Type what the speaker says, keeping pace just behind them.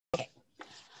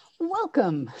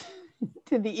Welcome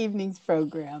to the evening's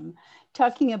program,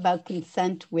 talking about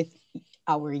consent with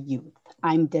our youth.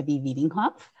 I'm Debbie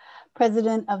Wiedinghoff,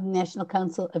 President of National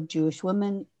Council of Jewish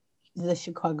Women, the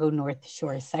Chicago North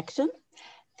Shore section.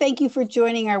 Thank you for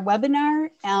joining our webinar.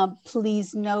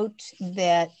 Please note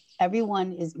that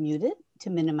everyone is muted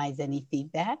to minimize any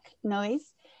feedback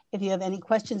noise. If you have any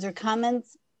questions or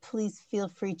comments, please feel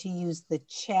free to use the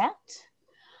chat.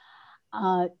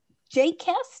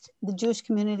 JCAST, the Jewish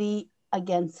Community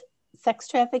Against Sex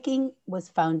Trafficking, was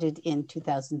founded in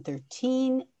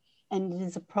 2013, and it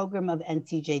is a program of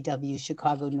NCJW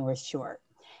Chicago North Shore.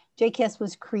 JCAST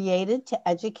was created to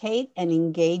educate and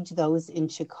engage those in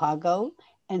Chicago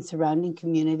and surrounding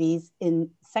communities in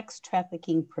sex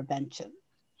trafficking prevention.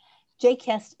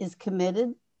 JCAST is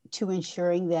committed to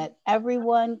ensuring that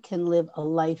everyone can live a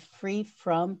life free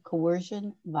from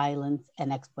coercion, violence,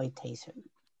 and exploitation.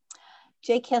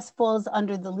 JCAST falls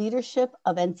under the leadership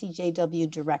of NCJW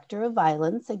Director of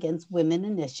Violence Against Women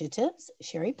Initiatives,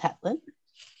 Sherry Petlin.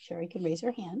 Sherry can raise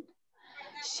her hand.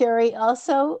 Sherry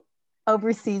also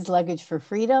oversees Luggage for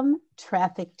Freedom,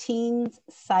 Trafficked Teens,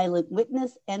 Silent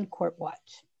Witness, and Court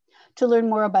Watch. To learn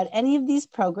more about any of these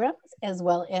programs, as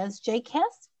well as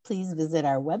JCAST, please visit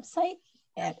our website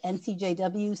at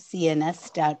ncjwcns.org.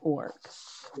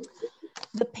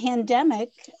 The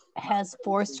pandemic has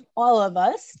forced all of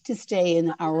us to stay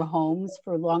in our homes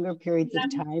for longer periods of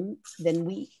time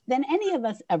than any of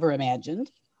us ever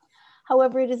imagined.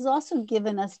 However, it has also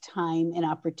given us time and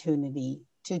opportunity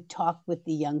to talk with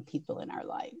the young people in our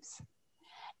lives.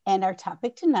 And our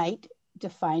topic tonight,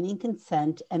 defining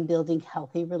consent and building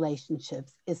healthy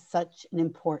relationships, is such an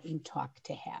important talk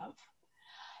to have.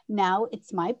 Now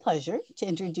it's my pleasure to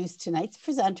introduce tonight's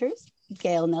presenters,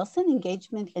 Gail Nelson,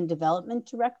 Engagement and Development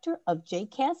Director of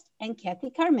JCAST, and Kathy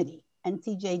Carmody,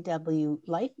 NCJW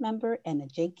Life member and a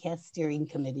JCAST Steering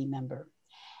Committee member.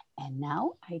 And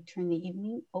now I turn the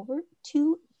evening over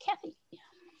to Kathy.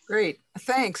 Great,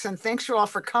 thanks. And thanks you all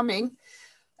for coming.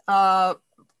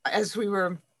 As we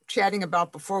were chatting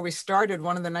about before we started,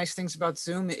 one of the nice things about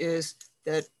Zoom is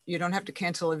that you don't have to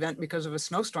cancel an event because of a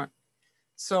snowstorm.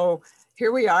 So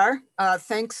here we are.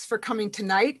 Thanks for coming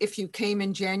tonight. If you came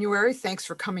in January, thanks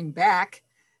for coming back.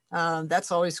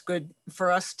 That's always good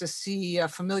for us to see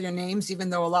familiar names,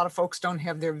 even though a lot of folks don't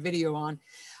have their video on.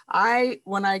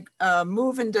 When I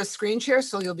move into screen share,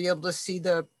 so you'll be able to see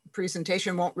the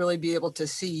presentation, won't really be able to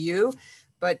see you,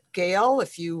 but Gail,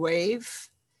 if you wave,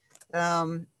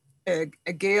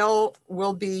 Gail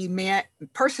will be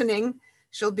personing.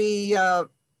 She'll be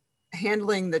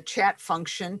handling the chat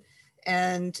function,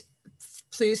 and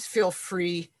please feel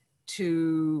free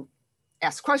to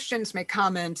ask questions, make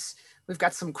comments. We've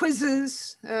got some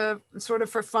quizzes, sort of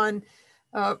for fun,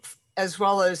 as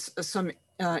well as some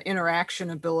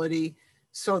interaction ability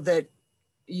so that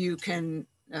you can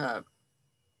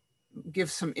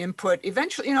give some input.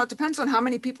 Eventually, it depends on how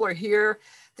many people are here,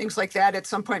 things like that. At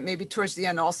some point, maybe towards the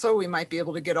end also, we might be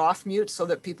able to get off mute so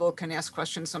that people can ask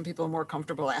questions. Some people are more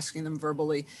comfortable asking them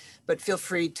verbally, but feel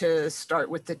free to start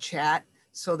with the chat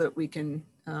so that we can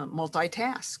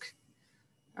multitask.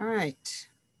 All right.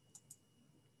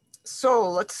 So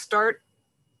let's start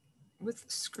with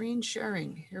screen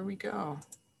sharing. Here we go.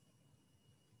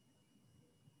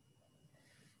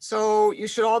 So you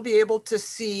should all be able to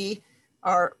see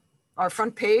our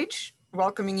front page,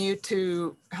 welcoming you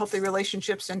to healthy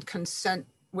relationships and consent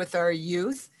with our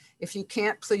youth. If you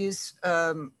can't, please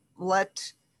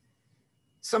let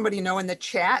somebody know in the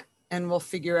chat and we'll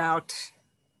figure out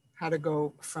how to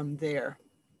go from there.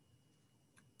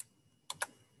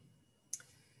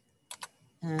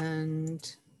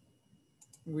 And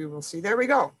we will see, there we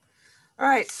go. All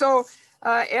right, so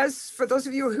as for those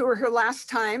of you who were here last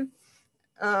time,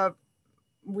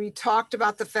 we talked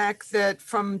about the fact that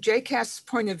from JCAST's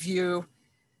point of view,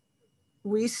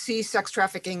 we see sex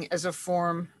trafficking as a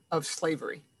form of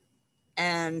slavery,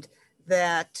 and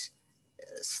that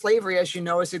slavery, as you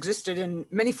know, has existed in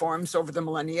many forms over the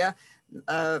millennia.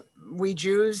 We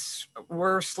Jews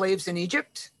were slaves in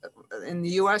Egypt. In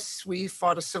the US, we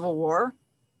fought a civil war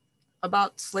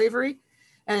about slavery,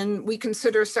 and we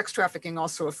consider sex trafficking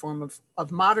also a form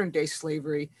of modern day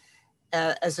slavery,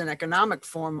 as an economic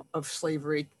form of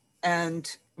slavery,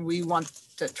 and we want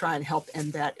to try and help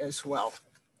end that as well.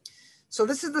 So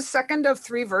this is the second of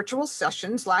 3 virtual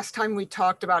sessions. Last time we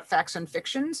talked about facts and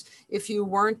fictions. If you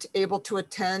weren't able to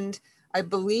attend, I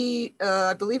believe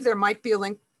there might be a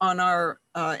link on our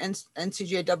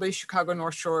NCJW Chicago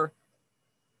North Shore,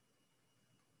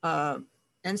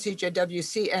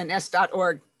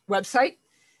 ncjwcns.org website,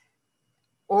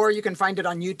 or you can find it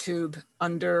on YouTube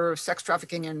under sex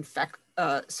trafficking and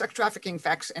Sex Trafficking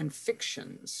Facts and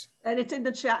Fictions. And it's in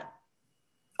the chat.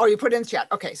 Oh, you put it in chat.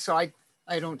 Okay, so I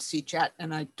don't see chat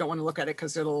and I don't want to look at it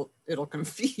because it'll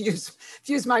confuse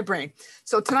my brain.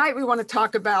 So tonight we want to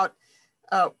talk about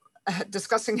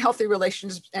discussing healthy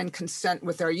relations and consent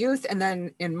with our youth. And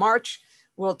then in March,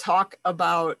 we'll talk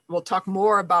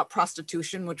more about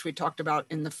prostitution, which we talked about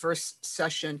in the first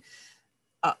session,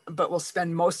 but we'll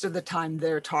spend most of the time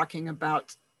there talking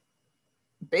about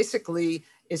basically,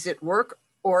 is it work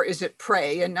or is it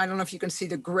prey? And I don't know if you can see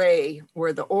the gray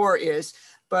where the or is,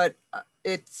 but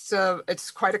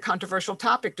it's quite a controversial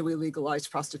topic. Do we legalize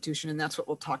prostitution? And that's what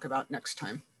we'll talk about next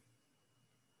time.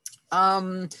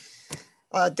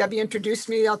 Debbie introduced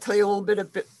me. I'll tell you a little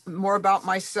bit more about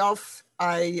myself.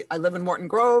 I live in Morton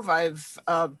Grove. I've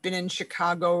been in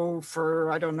Chicago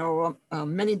for, I don't know,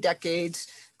 many decades.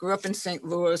 Grew up in St.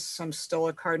 Louis. I'm still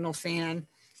a Cardinal fan.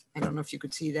 I don't know if you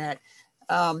could see that.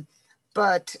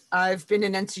 But I've been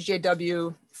in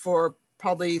NCJW for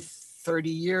probably 30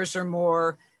 years or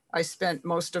more. I spent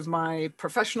most of my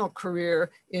professional career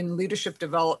in leadership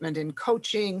development and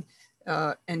coaching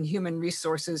and human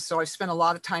resources. So I've spent a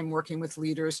lot of time working with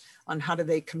leaders on how do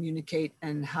they communicate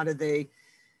and how do they,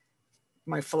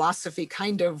 my philosophy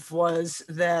kind of was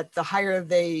that the higher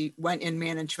they went in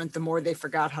management, the more they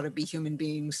forgot how to be human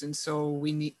beings. And so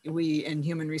we in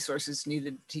human resources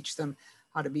needed to teach them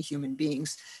how to be human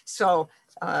beings. So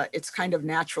it's kind of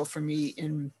natural for me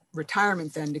in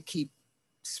retirement then to keep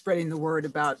spreading the word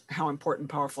about how important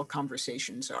powerful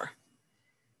conversations are.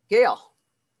 Gail.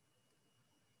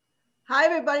 Hi,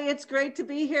 everybody. It's great to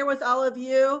be here with all of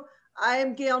you. I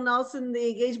am Gail Nelson, the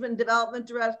Engagement and Development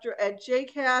Director at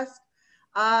JCAST.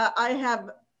 I have,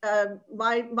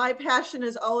 my passion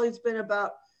has always been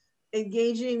about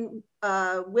engaging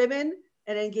women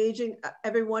and engaging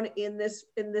everyone in this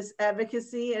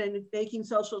advocacy and in making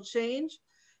social change.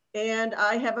 And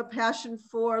I have a passion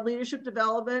for leadership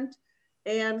development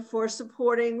and for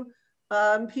supporting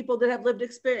people that have lived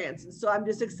experience. And so I'm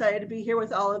just excited to be here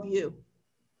with all of you.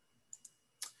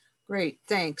 Great,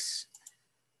 thanks.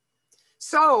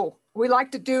 So we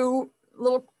like to do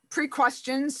little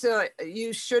pre-questions.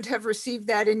 You should have received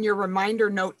that in your reminder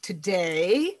note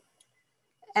today.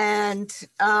 And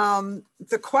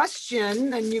the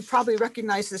question, and you probably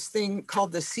recognize this thing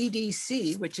called the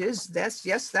CDC, which is this,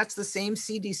 yes, that's the same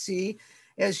CDC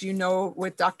as you know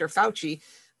with Dr. Fauci.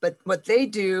 But what they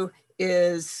do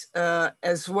is,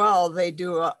 as well, they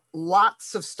do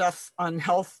lots of stuff on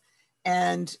health,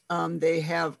 and they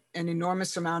have an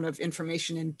enormous amount of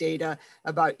information and data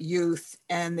about youth.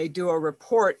 And they do a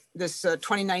report, this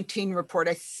 2019 report,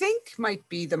 I think might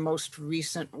be the most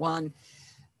recent one.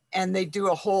 And they do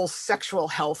a whole sexual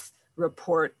health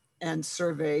report and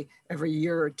survey every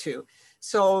year or two.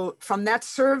 So from that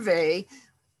survey,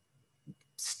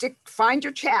 find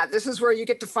your chat. This is where you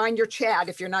get to find your chat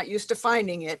if you're not used to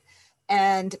finding it,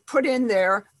 and put in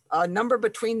there a number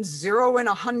between 0 and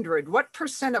 100. What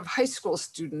 % of high school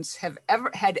students have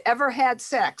ever had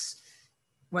sex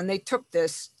when they took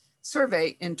this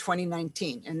survey in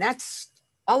 2019? And that's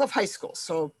all of high school.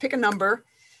 So pick a number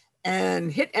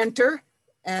and hit enter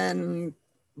and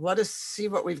let us see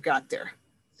what we've got there.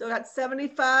 So that's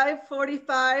 75,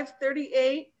 45,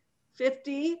 38,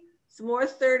 50, some more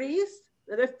 30s,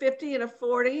 another 50 and a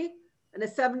 40, and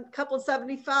a couple of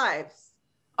 75s.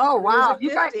 Oh, wow.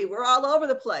 You guys, we're all over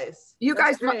the place. You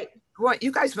guys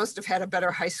must have had a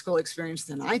better high school experience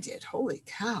than I did. Holy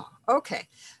cow. Okay.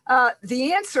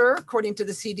 The answer, according to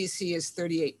the CDC, is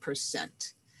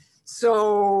 38%.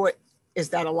 So is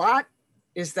that a lot?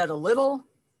 Is that a little?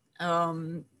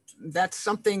 That's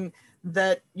something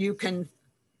that you can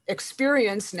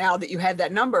experience now that you had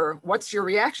that number. What's your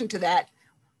reaction to that?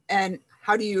 And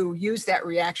how do you use that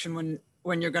reaction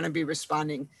when you're going to be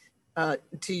responding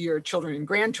to your children and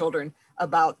grandchildren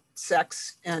about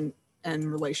sex and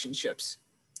relationships?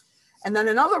 And then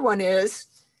another one is,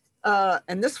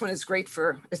 and this one is great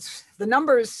it's the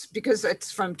numbers because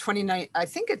it's from 29, I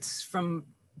think it's from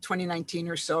 2019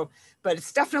 or so, but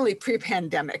it's definitely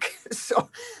pre-pandemic. So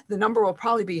the number will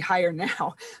probably be higher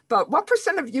now. But what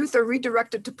 % of youth are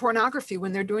redirected to pornography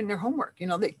when they're doing their homework? You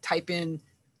know, they type in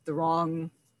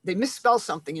they misspell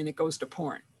something and it goes to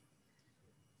porn.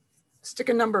 Stick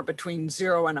a number between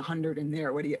 0 and 100 in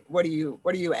there. What are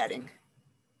you adding?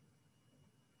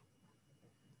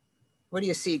 What do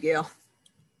you see, Gail?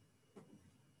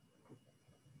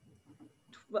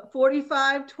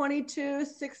 45, 22,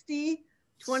 60,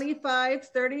 25,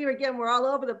 30. Again, we're all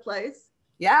over the place.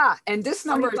 Yeah, and this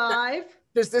number, 25.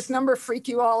 Does this number freak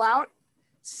you all out?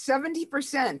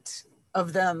 70%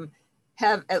 of them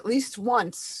have at least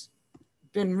once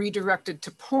been redirected to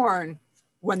porn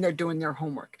when they're doing their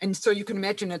homework. And so you can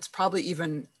imagine it's probably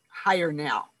even higher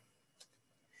now.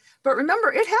 But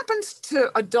remember, it happens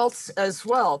to adults as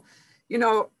well. You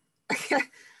know,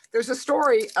 there's a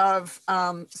story of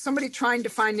somebody trying to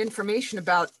find information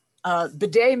about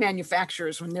bidet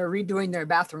manufacturers when they're redoing their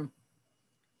bathroom.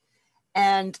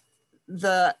 And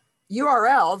the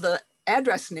URL, the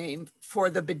address name for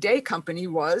the bidet company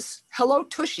was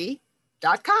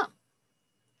hellotushy.com.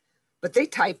 But they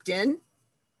typed in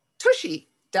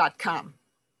tushy.com.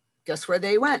 Guess where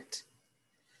they went?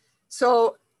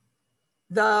 So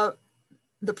the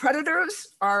predators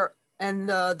are, and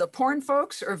the porn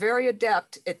folks are very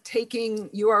adept at taking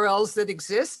URLs that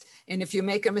exist, and if you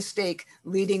make a mistake,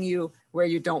 leading you where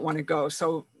you don't want to go.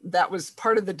 So that was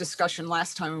part of the discussion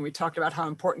last time when we talked about how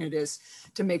important it is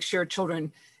to make sure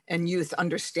children and youth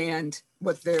understand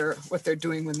what they're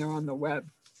doing when they're on the web.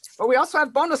 But we also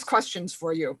have bonus questions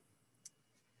for you,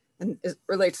 and it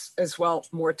relates as well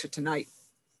more to tonight.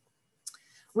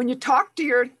 When you talk to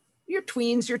your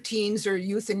tweens, your teens, or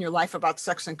youth in your life about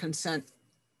sex and consent,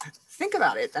 think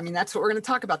about it. I mean, that's what we're going to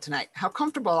talk about tonight. How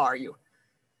comfortable are you?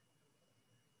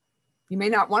 You may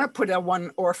not want to put a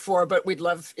 1 or 4, but we'd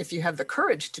love if you have the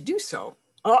courage to do so.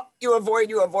 Oh, you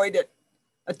avoid it.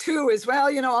 A 2 is,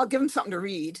 well, you know, I'll give them something to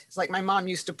read. It's like my mom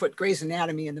used to put Grey's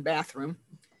Anatomy in the bathroom,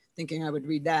 thinking I would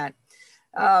read that.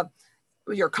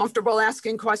 You're comfortable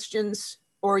asking questions,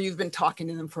 or you've been talking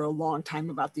to them for a long time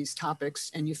about these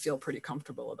topics and you feel pretty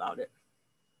comfortable about it.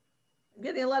 I'm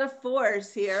getting a lot of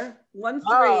 4s here. 1,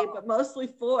 3, but mostly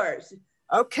 4s.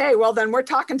 Okay, well then we're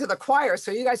talking to the choir,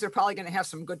 so you guys are probably going to have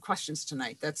some good questions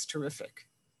tonight. That's terrific.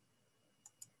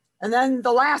 And then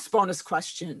the last bonus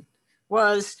question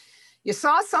was, you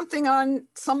saw something on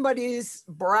somebody's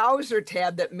browser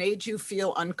tab that made you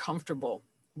feel uncomfortable.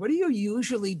 What do you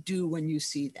usually do when you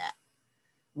see that?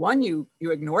 1, you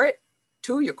ignore it.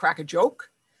 2, you crack a joke.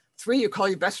 3, you call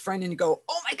your best friend and you go,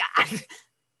 oh my God.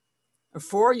 Or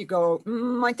 4, you go,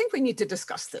 I think we need to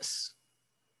discuss this.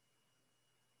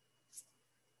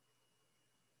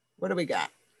 What do we got?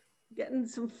 Getting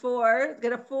some 4s.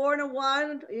 Get a 4 and a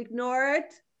 1. Ignore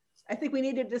it. I think we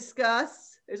need to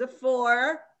discuss. There's a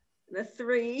 4 and a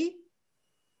 3.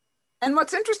 And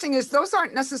what's interesting is those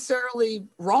aren't necessarily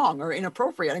wrong or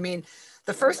inappropriate. I mean,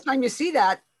 the first time you see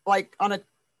that, like on a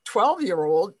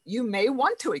 12-year-old, you may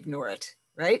want to ignore it,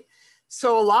 right?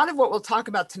 So a lot of what we'll talk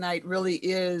about tonight really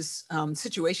is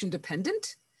situation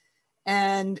dependent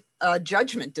and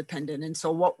judgment dependent. And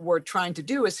so what we're trying to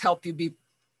do is help you be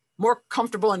more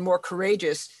comfortable and more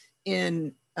courageous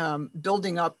in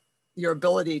building up your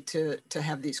ability to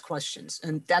have these questions.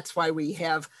 And that's why we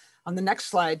have on the next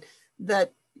slide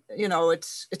that, you know,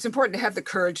 it's important to have the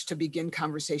courage to begin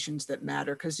conversations that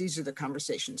matter, because these are the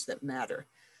conversations that matter.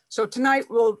 So tonight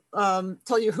we'll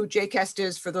tell you who JCAST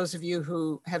is for those of you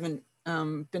who haven't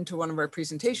been to one of our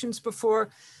presentations before.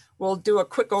 We'll do a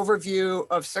quick overview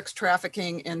of sex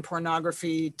trafficking and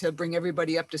pornography to bring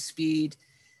everybody up to speed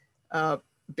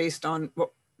based on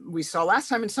what we saw last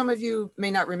time. And some of you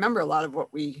may not remember a lot of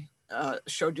what we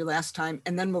showed you last time.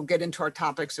 And then we'll get into our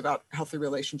topics about healthy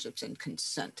relationships and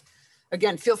consent.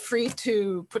 Again, feel free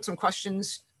to put some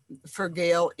questions for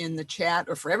Gail in the chat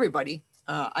or for everybody.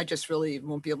 I just really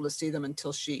won't be able to see them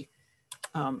until she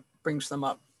brings them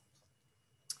up.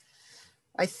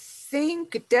 I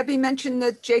think Debbie mentioned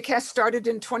that JCAST started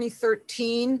in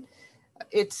 2013.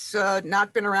 It's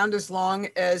not been around as long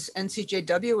as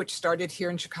NCJW, which started here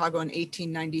in Chicago in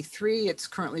 1893. It's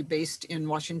currently based in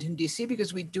Washington, DC,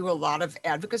 because we do a lot of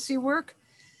advocacy work,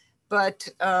 but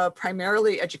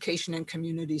primarily education and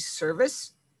community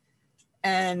service.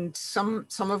 And some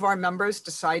of our members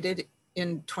decided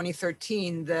in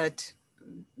 2013 that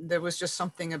there was just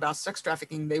something about sex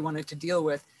trafficking they wanted to deal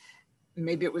with.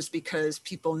 Maybe it was because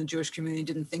people in the Jewish community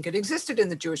didn't think it existed in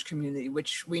the Jewish community,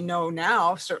 which we know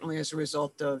now, certainly as a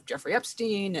result of Jeffrey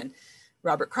Epstein and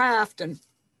Robert Kraft and,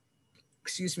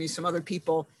 excuse me, some other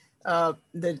people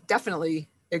that definitely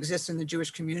exists in the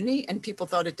Jewish community, and people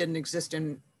thought it didn't exist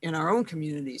in our own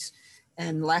communities.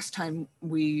 And last time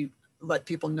we let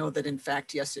people know that in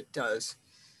fact, yes, it does.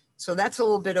 So that's a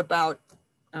little bit about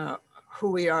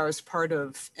who we are as part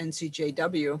of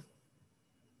NCJW.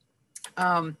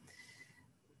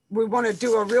 We want to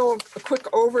do a quick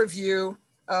overview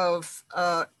of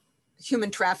human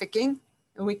trafficking,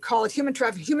 and we call it human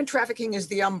trafficking. Human trafficking is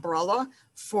the umbrella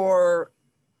for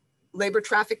labor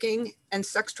trafficking and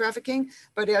sex trafficking.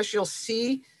 But as you'll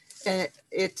see,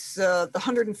 it's the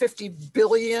 150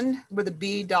 billion with a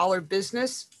B dollar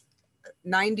business.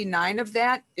 99 of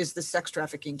that is the sex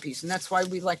trafficking piece. And that's why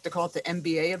we like to call it the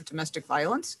MBA of domestic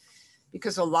violence,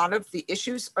 because a lot of the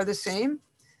issues are the same.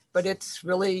 but it's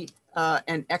really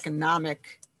an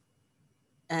economic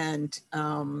and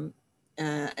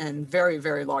very,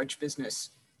 very large business.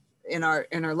 In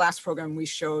our last program, we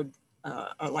showed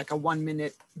like a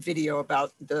 1-minute video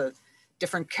about the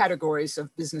different categories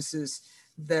of businesses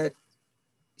that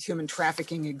human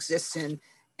trafficking exists in.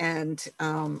 And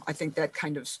I think that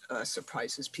kind of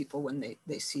surprises people when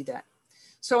they see that.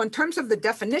 So in terms of the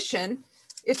definition,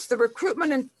 it's the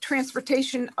recruitment and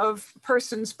transportation of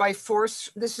persons by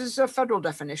force. This is a federal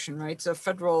definition, right? It's a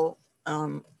federal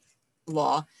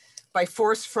law, by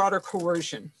force, fraud, or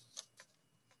coercion.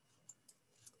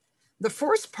 The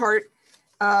force part,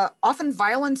 often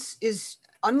violence is,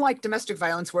 unlike domestic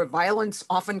violence, where violence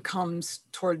often comes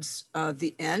towards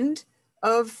the end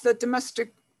of the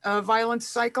domestic violence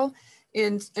cycle.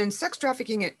 In sex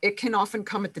trafficking, it can often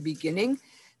come at the beginning,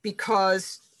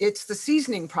 because it's the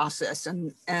seasoning process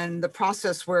and the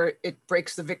process where it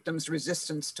breaks the victim's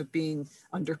resistance to being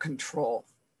under control.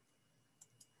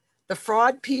 The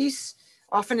fraud piece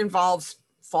often involves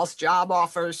false job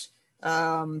offers,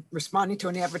 responding to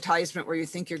an advertisement where you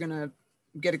think you're going to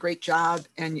get a great job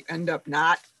and you end up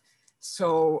not.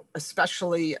 So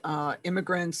especially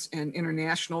immigrants and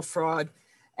international fraud.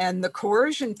 And the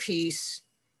coercion piece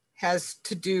has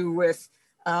to do with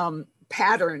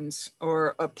patterns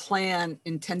or a plan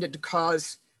intended to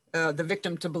cause the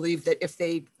victim to believe that if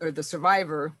they, or the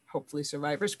survivor, hopefully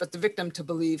survivors, but the victim to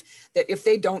believe that if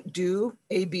they don't do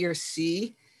A, B, or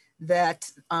C, that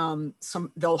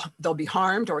they'll be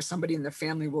harmed, or somebody in their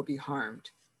family will be harmed.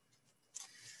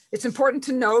 It's important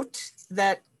to note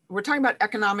that we're talking about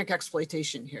economic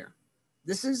exploitation here.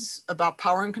 This is about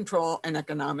power and control and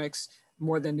economics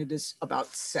more than it is about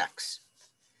sex.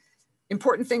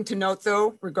 Important thing to note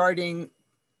though, regarding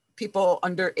people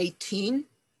under 18,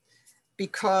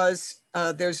 because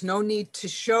there's no need to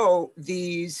show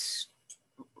these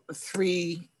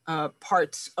 3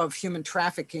 parts of human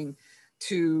trafficking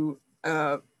to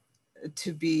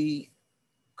be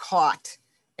caught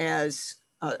as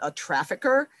a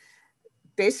trafficker.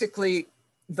 Basically,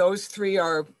 those 3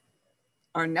 are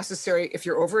necessary if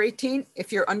you're over 18.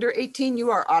 If you're under 18,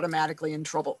 you are automatically in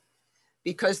trouble,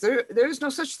 because there's no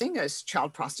such thing as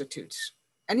child prostitutes.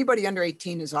 Anybody under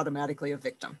 18 is automatically a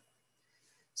victim.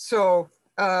 So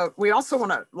we also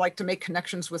like to make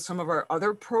connections with some of our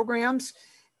other programs.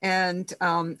 And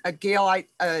Gail,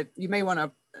 you may want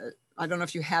to, I don't know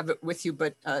if you have it with you,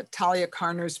 but Talia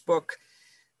Karner's book,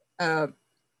 The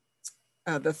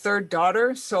Third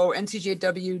Daughter. So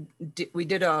NCJW, we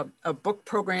did a book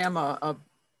program, a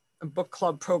book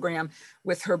club program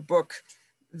with her book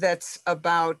that's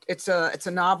about, it's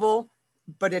a novel,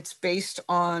 but it's based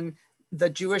on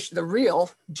the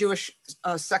real Jewish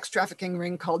sex trafficking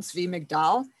ring called Zvi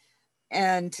Migdal,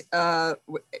 and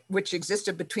which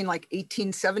existed between like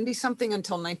 1870 something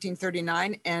until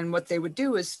 1939. And what they would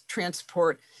do is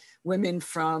transport women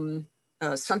from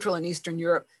Central and Eastern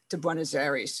Europe to Buenos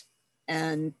Aires.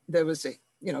 And there was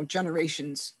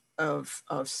generations of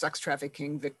sex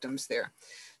trafficking victims there.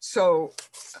 So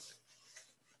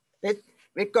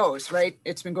it goes, right?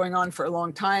 It's been going on for a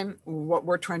long time. What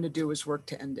we're trying to do is work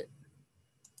to end it.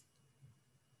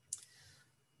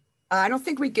 I don't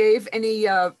think we gave any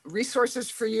resources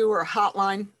for you or a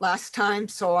hotline last time,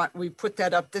 so we put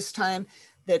that up this time,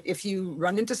 that if you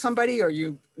run into somebody or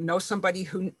you know somebody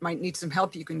who might need some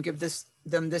help, you can give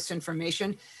them this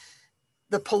information.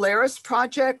 The Polaris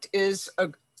Project is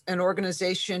an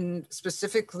organization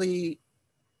specifically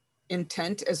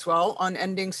intent as well on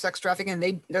ending sex trafficking,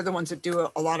 and they're the ones that do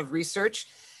a lot of research.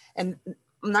 And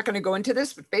I'm not going to go into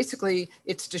this, but basically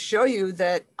it's to show you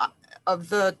that of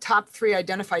the top 3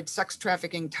 identified sex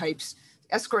trafficking types,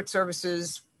 escort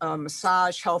services,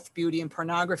 massage, health, beauty, and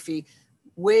pornography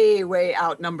way, way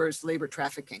outnumbers labor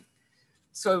trafficking.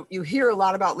 So you hear a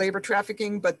lot about labor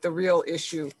trafficking, but the real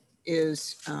issue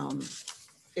is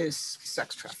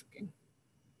sex trafficking.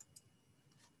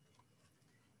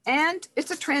 And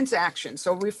it's a transaction.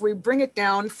 So if we bring it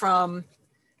down from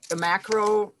the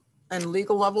macro and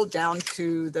legal level down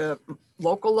to the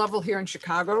local level here in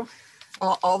Chicago,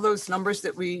 all those numbers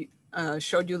that we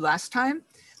showed you last time,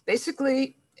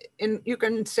 basically, you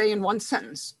can say in one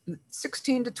sentence,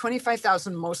 16 to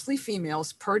 25,000 mostly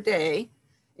females per day,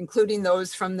 including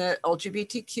those from the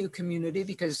LGBTQ community,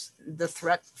 because the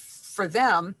threat for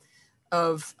them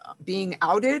of being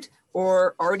outed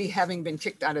or already having been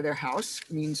kicked out of their house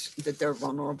means that they're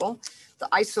vulnerable. The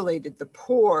isolated, the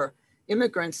poor,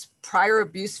 immigrants, prior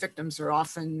abuse victims are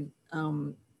often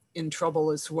in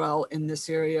trouble as well in this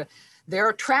area.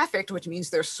 They're trafficked, which means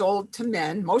they're sold to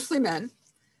men, mostly men,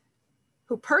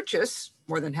 who purchase,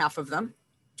 more than half of them,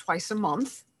 twice a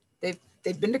month.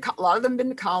 a lot of them been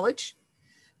to college,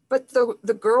 but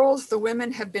the girls, the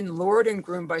women have been lured and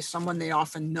groomed by someone they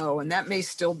often know. And that may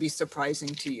still be surprising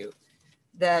to you,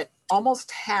 that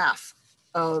almost half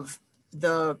of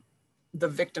the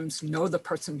victims know the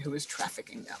person who is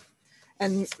trafficking them.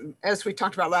 And as we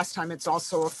talked about last time, it's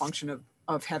also a function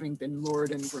of having been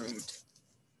lured and groomed.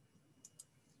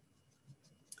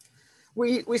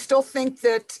 We still think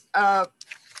that,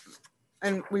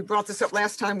 and we brought this up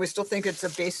last time, we still think it's a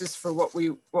basis for what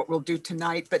we'll do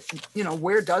tonight, but you know,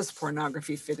 where does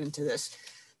pornography fit into this?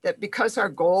 That because our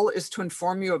goal is to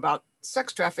inform you about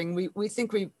sex trafficking, we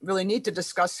think we really need to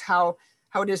discuss how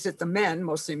it is that the men,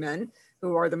 mostly men,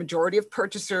 who are the majority of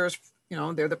purchasers, you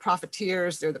know, they're the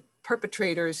profiteers, they're the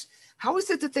perpetrators. How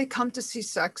is it that they come to see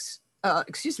sex, how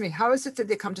is it that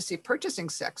they come to see purchasing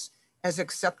sex as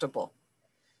acceptable?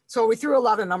 So we threw a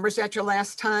lot of numbers at you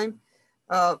last time.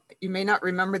 You may not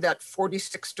remember that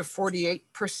 46 to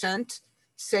 48%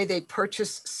 say they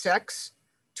purchase sex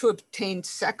to obtain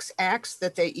sex acts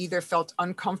that they either felt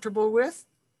uncomfortable with,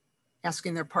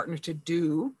 asking their partner to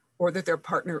do, or that their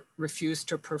partner refused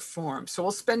to perform. So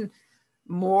we'll spend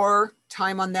more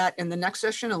time on that in the next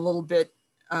session, a little bit,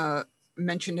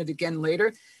 mention it again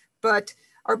later. But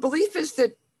our belief is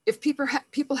that if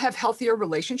people have healthier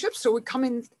relationships, so we come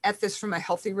in at this from a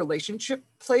healthy relationship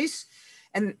place,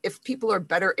 and if people are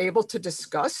better able to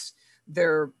discuss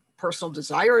their personal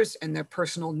desires and their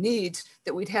personal needs,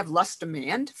 that we'd have less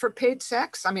demand for paid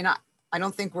sex. I mean, I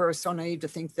don't think we're so naive to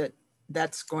think that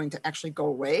that's going to actually go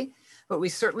away, but we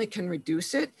certainly can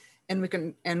reduce it, and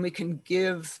we can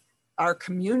give our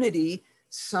community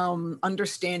some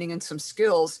understanding and some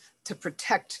skills to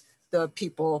protect the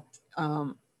people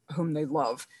whom they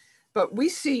love. But we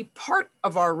see part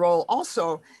of our role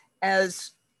also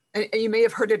as, and you may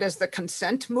have heard it as the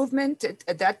consent movement.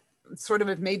 That sort of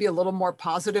it may be a little more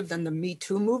positive than the Me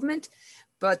Too movement,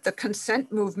 but the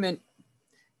consent movement,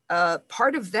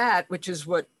 part of that, which is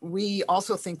what we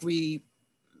also think we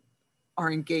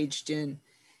are engaged in,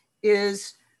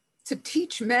 is to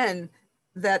teach men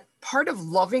that part of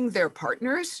loving their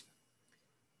partners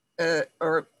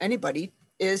or anybody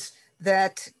is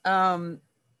that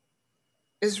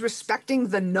is respecting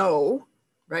the no,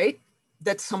 right,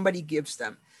 that somebody gives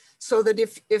them. So that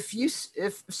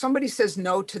if somebody says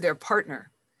no to their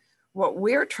partner, what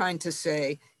we're trying to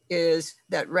say is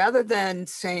that rather than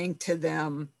saying to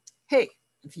them, hey,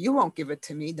 if you won't give it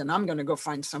to me, then I'm going to go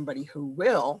find somebody who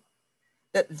will,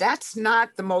 that's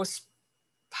not the most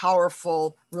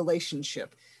powerful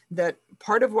relationship. That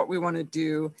part of what we want to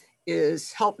do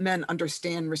is help men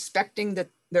understand respecting that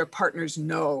their partners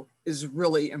no is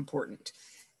really important.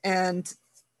 And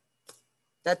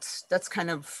that's kind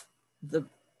of the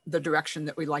direction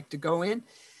that we like to go in.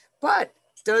 But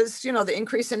does, you know, the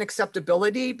increase in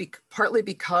acceptability, partly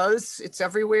because it's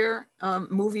everywhere,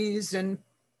 movies and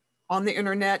on the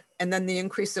internet, and then the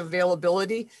increase of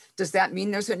availability, does that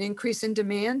mean there's an increase in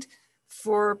demand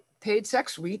for paid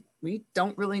sex? We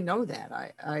don't really know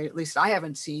that. At least I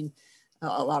haven't seen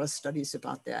a lot of studies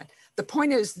about that. The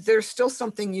point is, there's still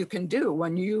something you can do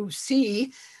when you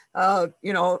see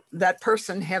you know, that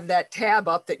person have that tab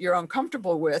up that you're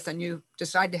uncomfortable with, and you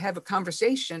decide to have a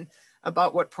conversation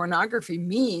about what pornography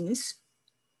means.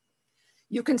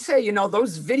 You can say, you know,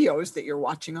 those videos that you're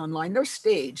watching online, they're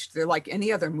staged. They're like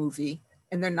any other movie,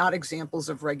 and they're not examples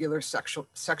of regular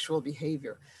sexual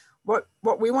behavior.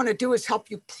 What we want to do is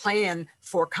help you plan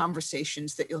for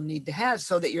conversations that you'll need to have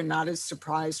so that you're not as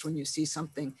surprised when you see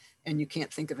something and you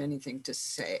can't think of anything to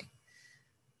say.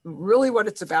 Really what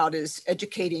it's about is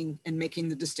educating and making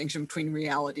the distinction between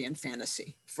reality and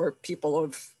fantasy for people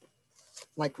of,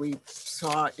 like we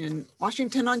saw in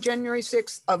Washington on January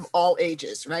 6th, of all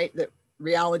ages, right? That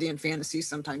reality and fantasy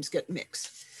sometimes get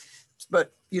mixed.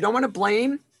 But you don't want to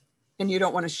blame and you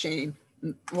don't want to shame.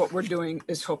 What we're doing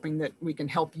is hoping that we can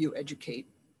help you educate.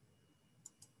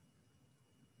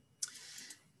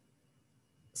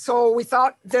 So we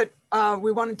thought that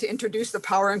we wanted to introduce the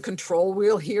power and control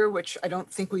wheel here, which I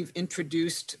don't think we've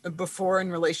introduced before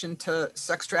in relation to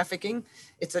sex trafficking.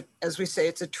 It's as we say,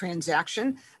 it's a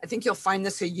transaction. I think you'll find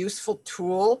this a useful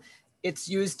tool. It's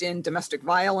used in domestic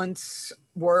violence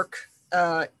work.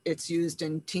 It's used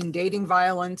in teen dating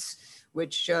violence,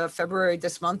 which February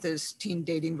this month is Teen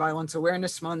Dating Violence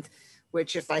Awareness Month,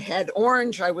 which if I had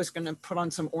orange, I was going to put on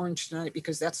some orange tonight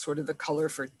because that's sort of the color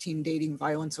for teen dating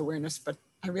violence awareness, but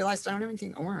I realized I don't have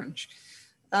anything orange.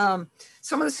 Some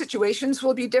of the situations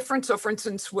will be different. So for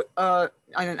instance, I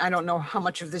don't know how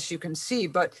much of this you can see,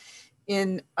 but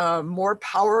in more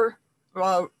power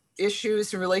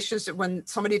issues and relationships, when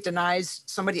somebody denies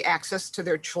somebody access to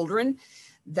their children,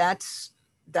 that's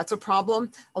that's a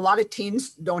problem. A lot of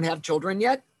teens don't have children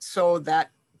yet, so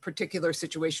that particular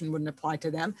situation wouldn't apply to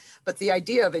them. But the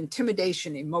idea of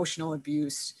intimidation, emotional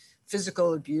abuse,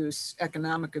 physical abuse,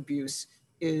 economic abuse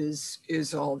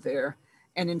is all there.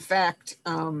 And in fact,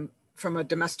 from a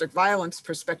domestic violence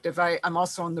perspective, I'm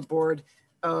also on the board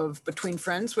of Between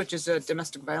Friends, which is a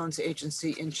domestic violence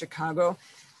agency in Chicago.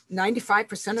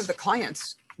 95% of the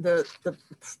clients, the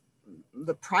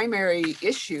primary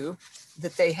issue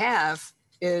that they have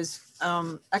is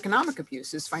economic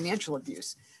abuse, is financial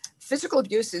abuse. Physical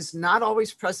abuse is not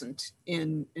always present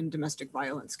in domestic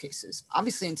violence cases.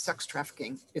 Obviously in sex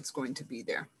trafficking, it's going to be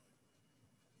there.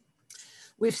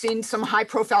 We've seen some high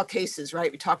profile cases,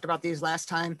 right? We talked about these last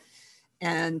time,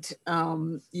 and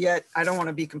yet I don't want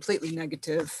to be completely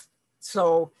negative.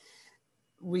 So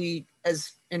we,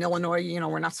 as in Illinois, you know,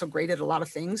 we're not so great at a lot of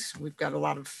things. We've got a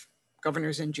lot of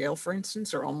governors in jail, for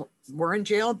instance, or were in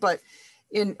jail. But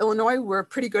in Illinois, we're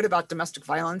pretty good about domestic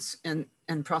violence and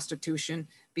prostitution,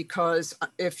 because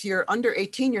if you're under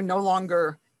 18, you're no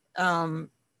longer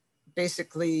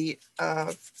basically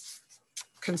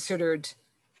considered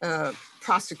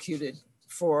prosecuted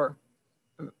for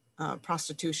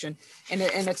prostitution, and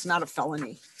it's not a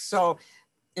felony. So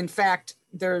in fact,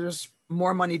 there's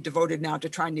more money devoted now to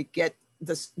trying to get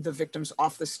the victims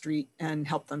off the street and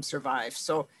help them survive.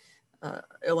 So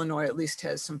Illinois at least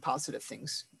has some positive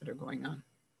things that are going on.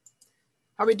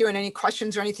 How are we doing? Any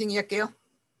questions or anything yet, Gail?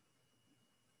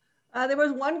 There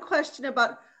was one question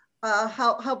about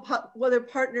whether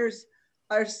partners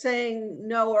are saying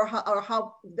no, or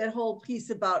how that whole piece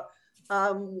about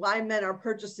why men are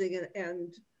purchasing,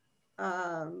 and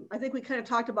I think we kind of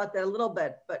talked about that a little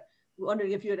bit, but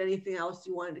wondering if you had anything else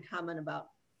you wanted to comment about.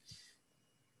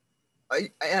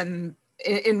 And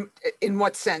in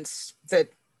what sense? That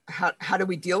how do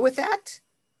we deal with that?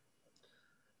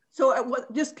 So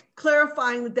just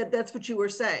clarifying that that's what you were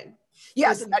saying.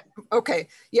 Yes. Okay.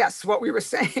 Yes. What we were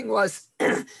saying was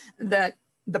that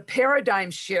the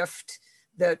paradigm shift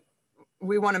that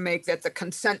we want to make, that the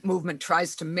consent movement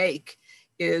tries to make,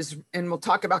 is, and we'll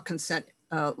talk about consent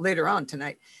later on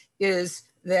tonight, is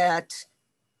that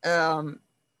in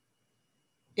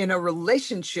a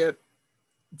relationship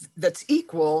that's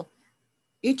equal,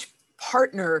 each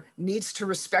partner needs to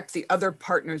respect the other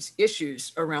partner's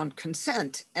issues around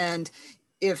consent. And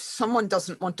if someone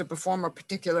doesn't want to perform a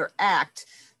particular act,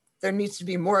 there needs to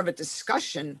be more of a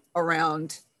discussion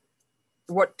around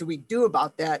what do we do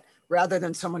about that, rather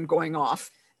than someone going off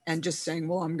and just saying,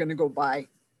 well, I'm going to go buy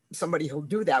somebody who'll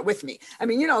do that with me. I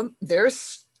mean, you know,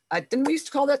 didn't we used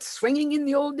to call that swinging in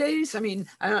the old days? I mean,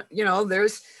 you know,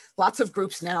 there's lots of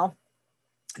groups now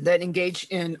that engage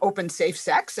in open, safe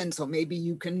sex. And so maybe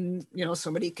you can, you know,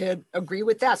 somebody could agree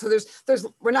with that. So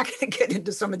we're not going to get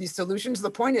into some of these solutions.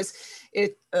 The point is,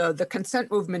 the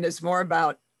consent movement is more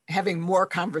about having more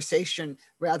conversation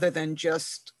rather than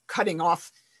just cutting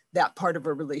off that part of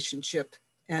a relationship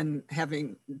and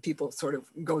having people sort of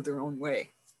go their own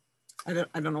way. I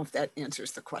don't know if that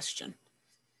answers the question.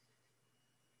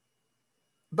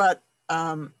 But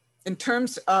in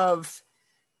terms of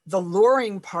the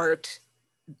luring part,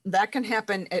 that can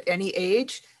happen at any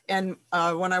age. And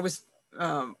when I was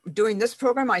doing this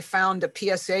program, I found a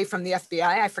PSA from the FBI.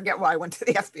 I forget why I went to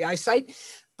the FBI site,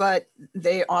 but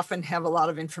they often have a lot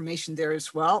of information there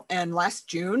as well. And last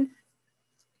June,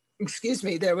 excuse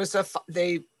me,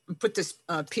 they put this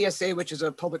PSA, which is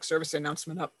a public service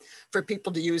announcement, up for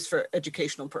people to use for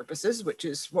educational purposes, which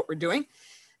is what we're doing,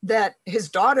 that his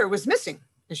daughter was missing.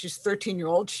 And she's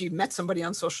 13-year-old. She met somebody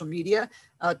on social media.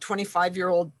 A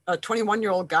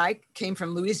 21-year-old guy came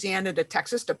from Louisiana to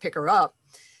Texas to pick her up.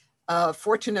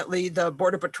 Fortunately, the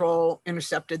Border Patrol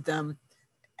intercepted them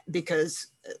because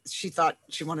she thought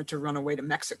she wanted to run away to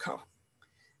Mexico.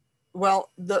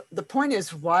 Well, the point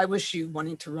is, why was she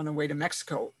wanting to run away to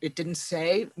Mexico? It didn't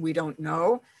say, we don't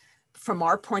know. From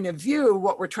our point of view,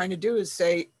 what we're trying to do is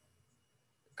say,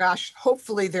 gosh,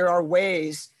 hopefully there are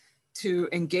ways to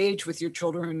engage with your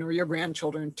children or your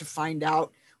grandchildren to find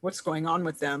out what's going on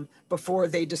with them before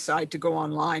they decide to go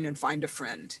online and find a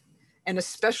friend. And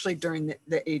especially during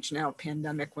the age now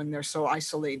pandemic, when they're so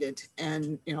isolated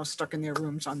and, you know, stuck in their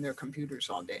rooms on their computers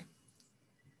all day.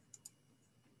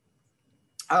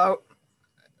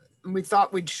 We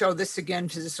thought we'd show this again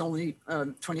because it's only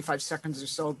 25 seconds or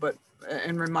so, but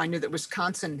and remind you that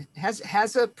Wisconsin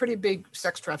has a pretty big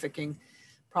sex trafficking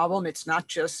problem. It's not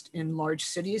just in large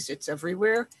cities, it's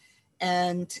everywhere.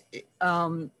 And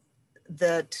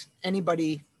that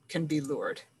anybody can be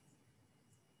lured.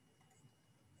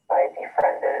 I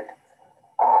befriended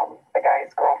the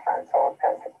guy's girlfriend, so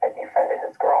I befriended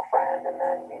his girlfriend, and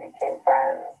then we became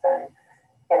friends. And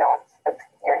you know, it's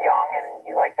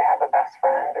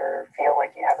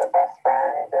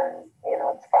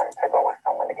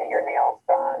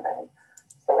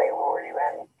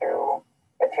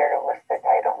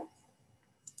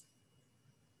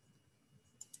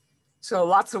So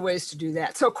lots of ways to do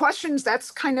that. So questions,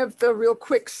 that's kind of the real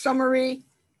quick summary.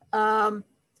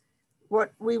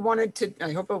 What we wanted to,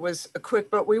 I hope it was a quick,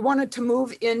 but we wanted to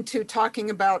move into talking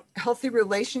about healthy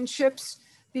relationships,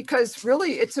 because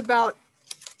really it's about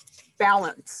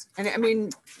balance. And I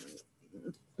mean,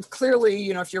 clearly,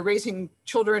 you know, if you're raising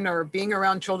children or being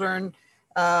around children,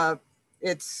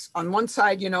 it's on one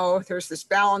side, you know, there's this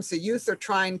balance. The youth are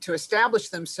trying to establish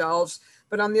themselves,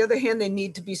 but on the other hand, they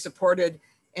need to be supported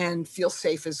and feel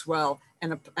safe as well,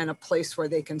 and a place where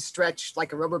they can stretch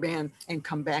like a rubber band and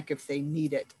come back if they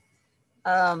need it.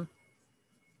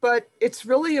 But it's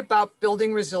really about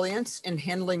building resilience and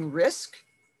handling risk,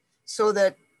 so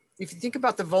that if you think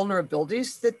about the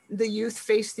vulnerabilities that the youth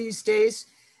face these days,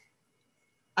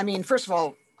 I mean, first of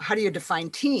all, how do you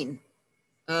define teen?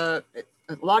 A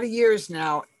lot of years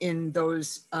now in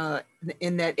those,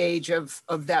 in that age of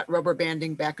that rubber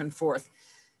banding back and forth.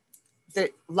 A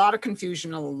lot of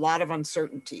confusion, a lot of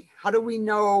uncertainty. How do we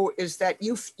know, is that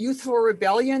youthful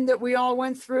rebellion that we all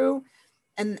went through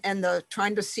and the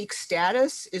trying to seek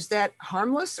status, is that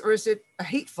harmless or is it a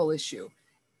hateful issue?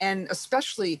 And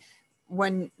especially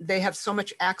when they have so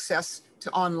much access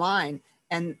to online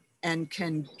and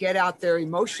can get out their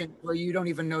emotion where you don't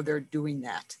even know they're doing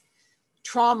that.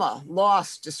 Trauma,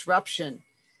 loss, disruption.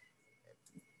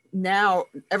 Now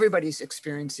everybody's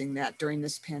experiencing that during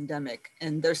this pandemic,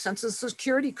 and their sense of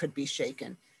security could be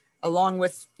shaken, along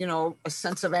with, you know, a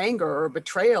sense of anger or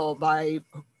betrayal by,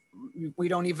 we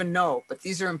don't even know. But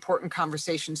these are important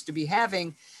conversations to be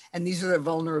having, and these are the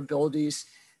vulnerabilities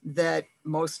that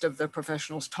most of the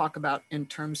professionals talk about in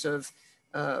terms of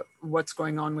what's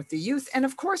going on with the youth. And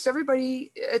of course, everybody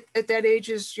at that age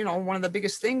is, you know, one of the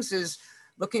biggest things is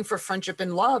looking for friendship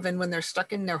and love. And when they're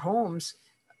stuck in their homes,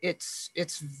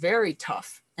 it's very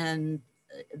tough. And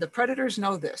the predators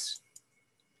know this.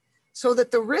 So that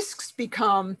the risks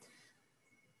become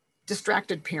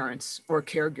distracted parents or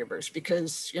caregivers,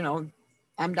 because, you know,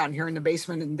 I'm down here in the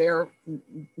basement and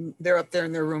they're up there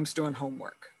in their rooms doing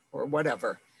homework or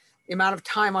whatever. The amount of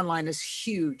time online is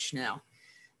huge now.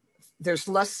 There's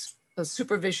less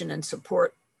supervision and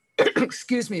support,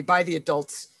 excuse me, by the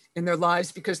adults in their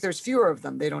lives, because there's fewer of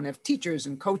them. They don't have teachers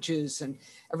and coaches and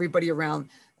everybody around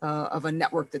of a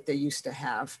network that they used to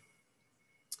have.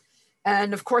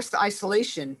 And of course, the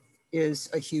isolation is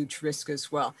a huge risk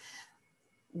as well.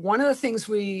 One of the things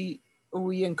we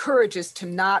encourage is to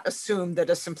not assume that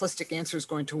a simplistic answer is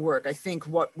going to work. I think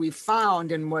what we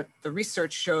found and what the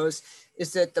research shows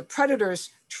is that the predators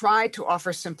try to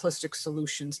offer simplistic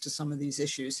solutions to some of these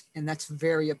issues. And that's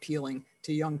very appealing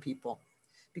to young people,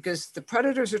 because the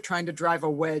predators are trying to drive a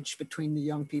wedge between the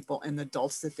young people and the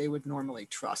adults that they would normally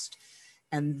trust.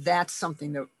 And that's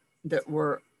something that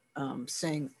we're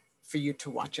saying for you to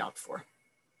watch out for.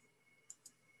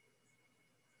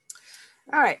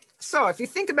 All right, so if you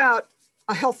think about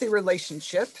a healthy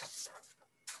relationship,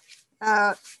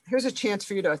 here's a chance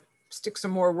for you to stick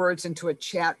some more words into a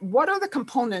chat. What are the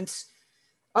components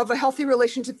of a healthy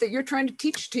relationship that you're trying to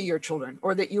teach to your children,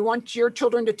 or that you want your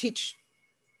children to teach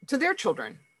to their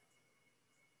children?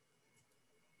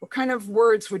 What kind of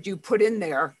words would you put in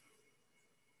there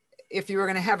if you were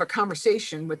going to have a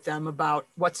conversation with them about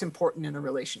what's important in a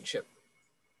relationship?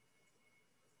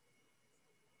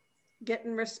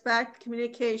 Getting respect,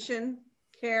 communication,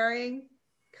 caring,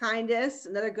 kindness,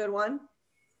 another good one.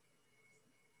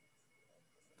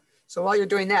 So while you're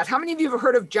doing that, how many of you have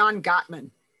heard of John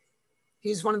Gottman?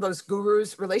 He's one of those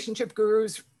gurus, relationship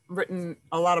gurus, written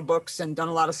a lot of books and done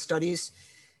a lot of studies.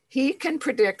 He can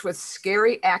predict with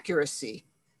scary accuracy,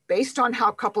 based on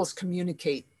how couples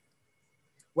communicate,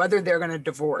 whether they're going to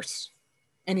divorce.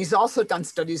 And he's also done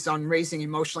studies on raising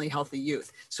emotionally healthy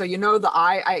youth. So, you know,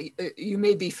 you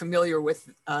may be familiar with,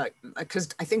 because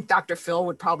I think Dr. Phil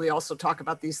would probably also talk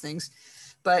about these things.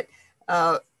 But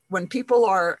when people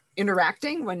are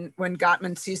interacting, when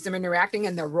Gottman sees them interacting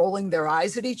and they're rolling their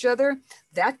eyes at each other,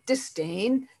 that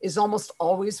disdain is almost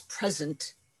always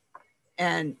present.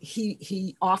 And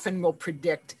he often will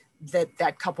predict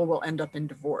that couple will end up in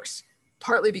divorce,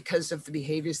 partly because of the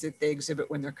behaviors that they exhibit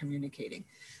when they're communicating.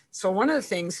 So one of the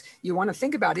things you want to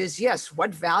think about is, yes,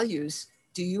 what values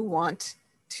do you want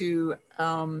to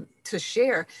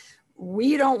share?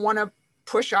 We don't want to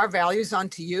push our values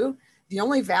onto you. The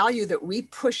only value that we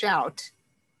push out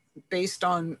based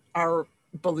on our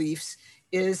beliefs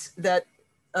is that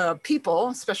people,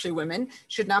 especially women,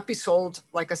 should not be sold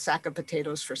like a sack of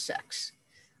potatoes for sex.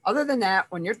 Other than that,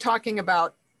 when you're talking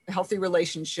about healthy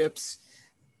relationships,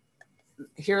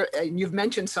 here, you've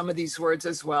mentioned some of these words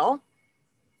as well.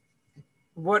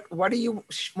 what do you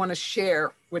want to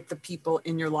share with the people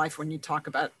in your life when you talk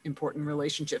about important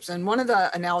relationships? And one of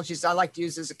the analogies I like to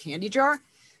use is a candy jar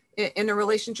in a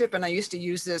relationship. And I used to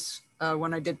use this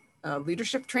when I did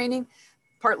leadership training,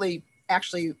 partly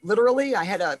actually literally. I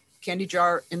had a candy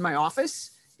jar in my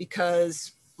office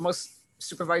because most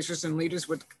supervisors and leaders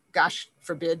would, gosh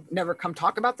forbid, never come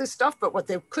talk about this stuff. But what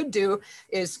they could do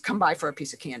is come by for a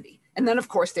piece of candy. And then of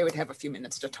course they would have a few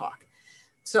minutes to talk.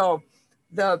 So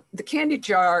the candy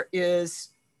jar is,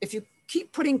 if you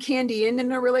keep putting candy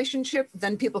in a relationship,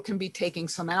 then people can be taking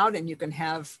some out and you can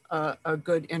have a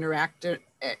good interaction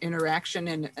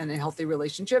and a healthy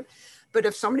relationship. But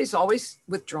if somebody's always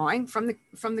withdrawing from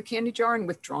the candy jar and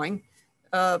withdrawing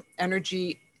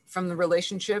energy from the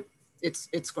relationship,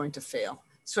 it's going to fail.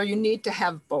 So you need to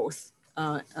have both,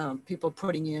 people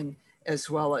putting in as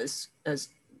well as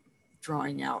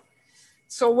drawing out.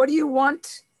 So what do you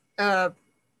want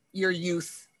your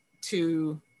youth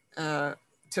to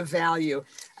value?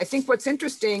 I think what's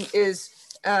interesting is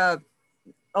a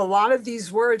lot of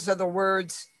these words are the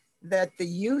words that the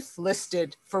youth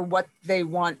listed for what they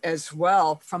want as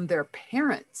well from their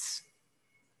parents.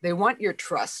 They want your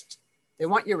trust. They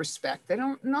want your respect. They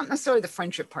don't, not necessarily the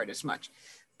friendship part as much,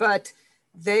 but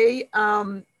they,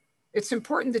 it's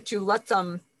important that you let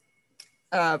them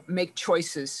make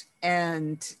choices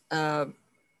and,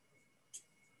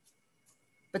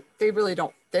 but they really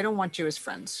don't, they don't want you as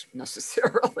friends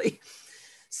necessarily.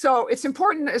 So it's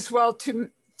important as well to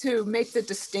make the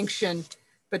distinction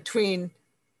between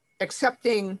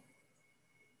accepting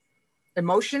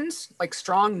emotions, like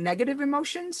strong negative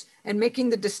emotions, and making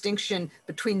the distinction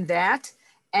between that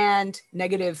and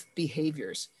negative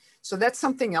behaviors. So that's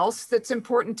something else that's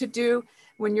important to do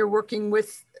when you're working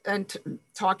with and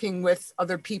talking with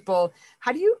other people.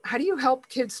 How do you help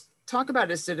kids talk about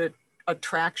it? Is it a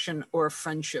attraction or a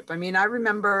friendship? I mean, I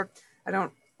remember, I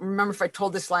don't remember if I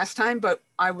told this last time, but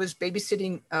I was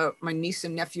babysitting my niece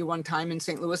and nephew one time in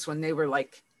St. Louis when they were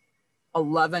like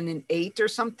 11 and 8 or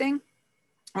something.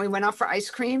 And we went out for ice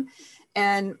cream,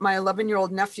 and my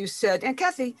 11-year-old nephew said, "Aunt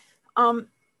Kathy, how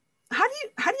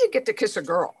do you get to kiss a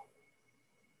girl?"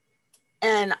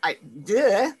 And I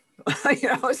did,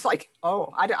 it's like,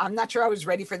 oh, I'm not sure I was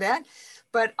ready for that.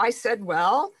 But I said,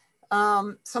 well,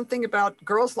 something about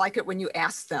girls like it when you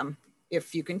ask them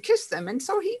if you can kiss them. And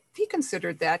so he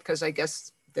considered that, because I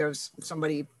guess there's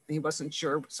somebody he wasn't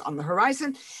sure was on the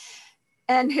horizon.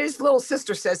 And his little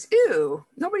sister says, "Ew,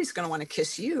 nobody's going to want to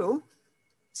kiss you."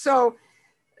 So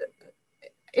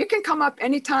it can come up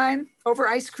anytime over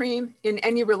ice cream in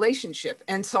any relationship.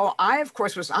 And so I, of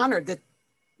course, was honored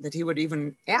that he would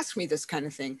even ask me this kind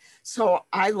of thing. So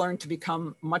I learned to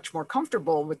become much more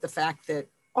comfortable with the fact that,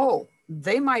 oh,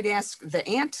 they might ask the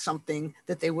aunt something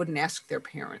that they wouldn't ask their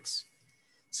parents.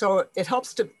 So it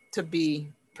helps to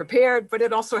be prepared, but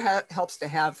it also helps to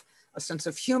have a sense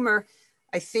of humor.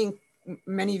 I think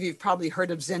many of you have probably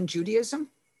heard of Zen Judaism.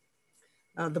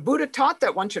 The Buddha taught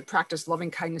that one should practice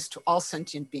loving kindness to all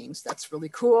sentient beings. That's really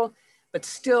cool, but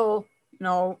still,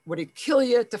 would it kill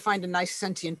you to find a nice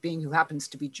sentient being who happens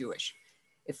to be Jewish?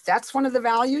 If that's one of the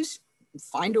values,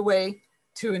 find a way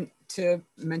to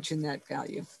mention that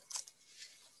value.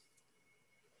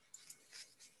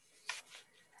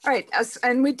 All right,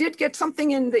 and we did get something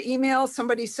in the email.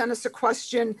 Somebody sent us a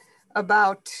question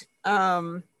about,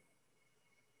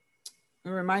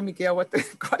 remind me, Gail, what the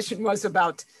question was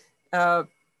about,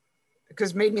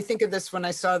 because made me think of this when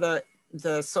I saw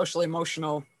the social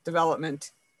emotional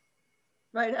development.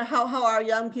 Right, how our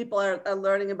young people are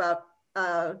learning about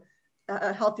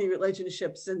healthy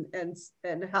relationships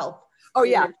and health. Oh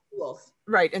yeah, in schools.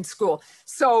 Right, in school.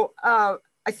 So I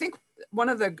think one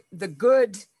of the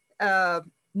good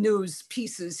news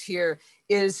pieces here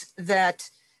is that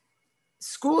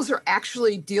schools are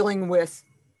actually dealing with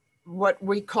what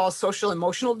we call social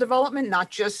emotional development, not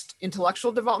just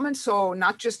intellectual development. So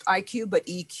not just IQ, but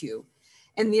EQ.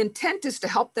 And the intent is to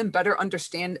help them better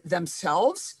understand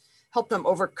themselves, help them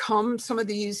overcome some of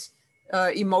these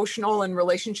emotional and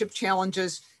relationship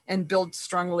challenges, and build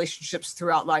strong relationships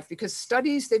throughout life. Because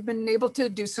studies, they've been able to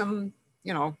do some,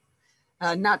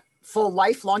 not full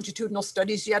life longitudinal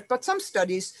studies yet, but some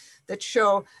studies that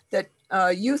show that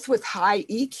youth with high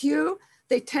EQ,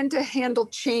 they tend to handle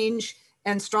change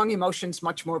and strong emotions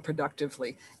much more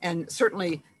productively. And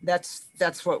certainly that's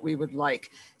what we would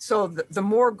like. So the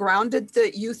more grounded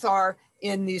the youth are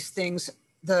in these things,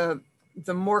 the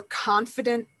more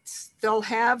confidence they'll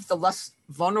have, the less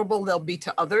vulnerable they'll be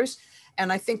to others.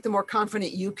 And I think the more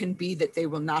confident you can be that they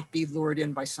will not be lured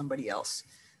in by somebody else.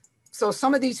 So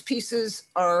some of these pieces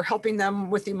are helping them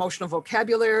with emotional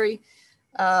vocabulary.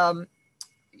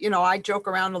 you know, I joke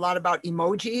around a lot about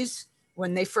emojis.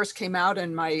 When they first came out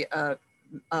and my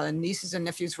nieces and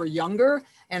nephews were younger,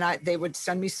 and they would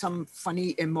send me some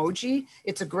funny emoji.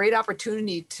 It's a great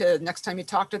opportunity to, next time you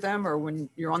talk to them or when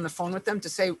you're on the phone with them, to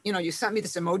say, you know, you sent me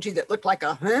this emoji that looked like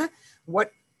a, huh?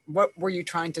 What were you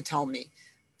trying to tell me?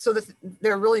 So that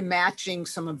they're really matching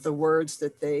some of the words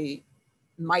that they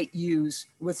might use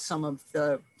with some of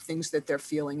the things that they're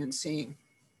feeling and seeing.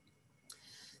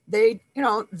 They, you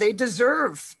know, they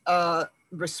deserve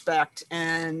respect,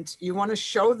 and you want to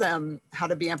show them how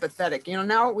to be empathetic. You know,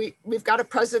 now we've got a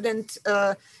president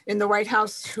in the White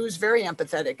House who's very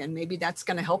empathetic, and maybe that's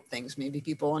going to help things. Maybe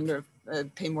people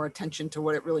pay more attention to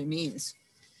what it really means.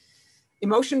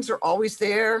 Emotions are always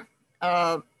there.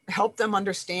 Help them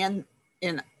understand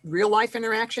in real life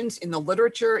interactions, in the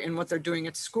literature, in what they're doing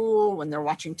at school, when they're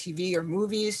watching TV or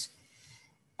movies,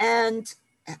 and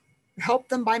help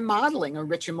them by modeling a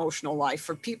rich emotional life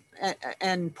for people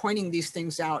and pointing these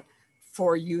things out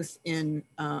for youth and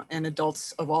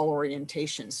adults of all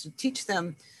orientations. To teach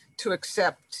them to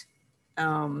accept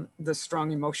the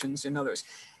strong emotions in others.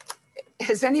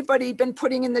 Has anybody been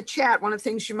putting in the chat, one of the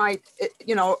things you might,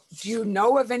 you know, do you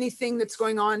know of anything that's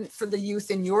going on for the youth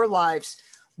in your lives?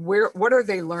 What are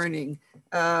they learning?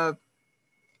 And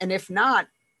if not,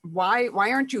 why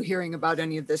aren't you hearing about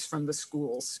any of this from the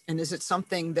schools? And is it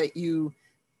something that you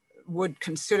would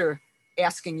consider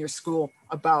asking your school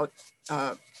about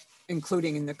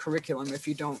including in the curriculum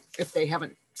if they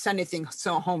haven't sent anything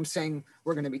home saying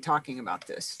we're going to be talking about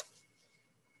this?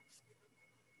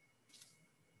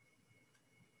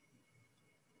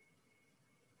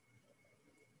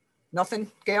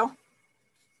 Nothing, Gail?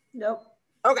 Nope.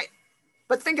 Okay,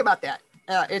 but think about that.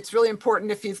 It's really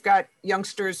important if you've got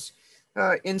youngsters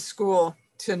in school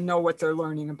to know what they're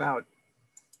learning about.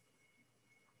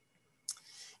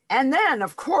 And then,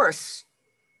 of course,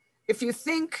 if you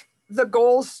think the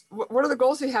goals, what are the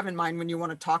goals you have in mind when you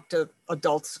want to talk to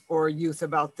adults or youth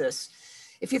about this?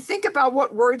 If you think about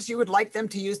what words you would like them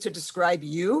to use to describe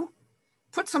you,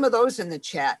 put some of those in the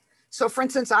chat. So for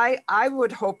instance, I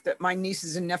would hope that my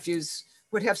nieces and nephews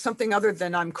would have something other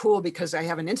than I'm cool because I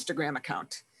have an Instagram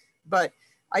account. But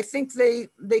I think they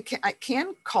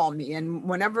can call me, and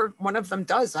whenever one of them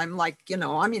does, I'm like, you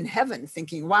know, I'm in heaven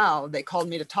thinking, wow, they called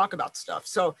me to talk about stuff.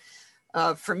 So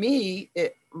for me,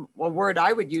 a word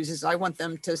I would use is I want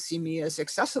them to see me as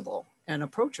accessible and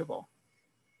approachable.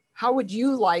 How would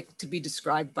you like to be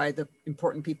described by the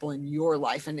important people in your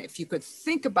life? And if you could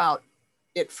think about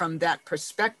it from that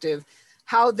perspective,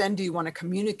 how then do you want to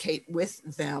communicate with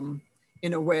them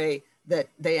in a way that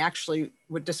they actually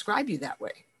would describe you that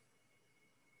way?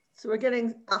 So we're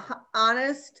getting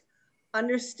honest,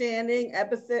 understanding,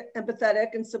 empathetic,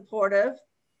 and supportive.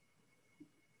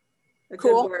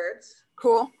 Cool. Good words.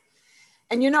 Cool.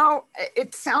 And you know,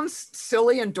 it sounds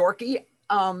silly and dorky,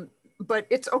 but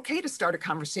it's okay to start a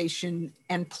conversation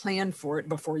and plan for it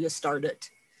before you start it.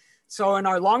 So in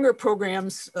our longer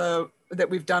programs that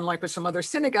we've done, like with some other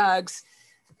synagogues,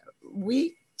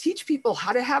 we teach people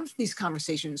how to have these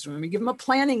conversations. When we give them a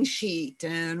planning sheet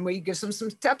and we give them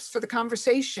some steps for the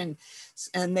conversation,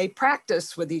 and they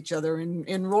practice with each other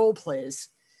in role plays.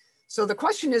 So the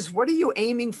question is, what are you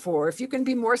aiming for? If you can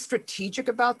be more strategic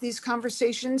about these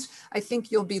conversations, I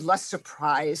think you'll be less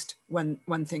surprised when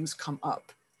things come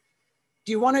up.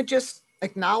 Do you want to just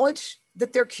acknowledge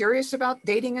that they're curious about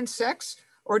dating and sex?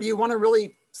 Or do you want to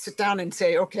really sit down and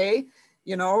say, okay,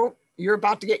 you know, you're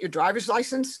about to get your driver's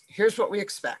license. Here's what we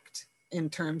expect in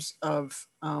terms of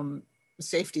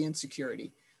safety and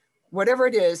security. Whatever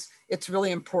it is, it's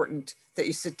really important that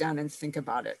you sit down and think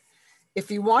about it. If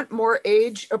you want more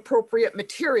age-appropriate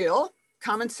material,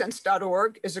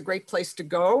 commonsense.org is a great place to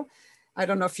go. I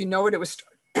don't know if you know it. It was,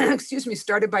 excuse me,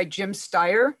 started by Jim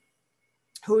Steyer,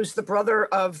 who's the brother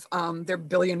of, they're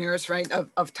billionaires, right,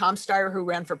 of Tom Steyer, who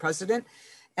ran for president.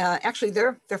 Actually,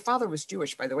 their father was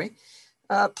Jewish, by the way.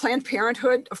 Planned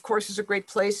Parenthood, of course, is a great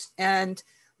place. And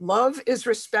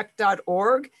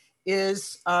loveisrespect.org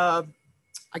is, I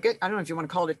don't know if you want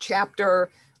to call it a chapter,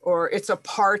 or it's a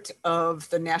part of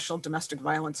the National Domestic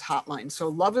Violence Hotline.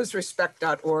 So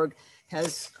loveisrespect.org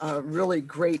has really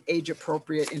great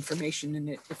age-appropriate information in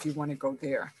it if you want to go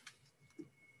there.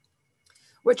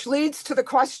 Which leads to the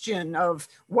question of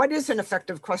what is an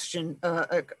effective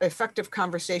effective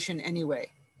conversation anyway?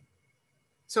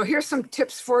 So here's some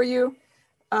tips for you.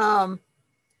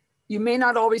 You may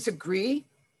not always agree,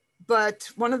 but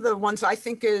one of the ones I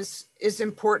think is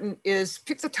important is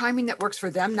pick the timing that works for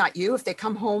them, not you. If they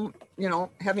come home, you know,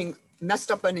 having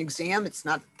messed up an exam, it's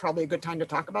not probably a good time to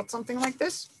talk about something like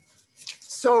this.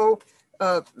 So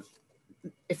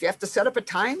if you have to set up a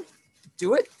time,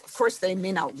 do it. Of course, they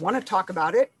may not want to talk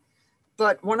about it,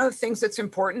 but one of the things that's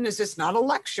important is it's not a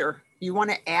lecture. You want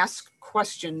to ask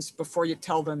questions before you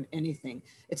tell them anything.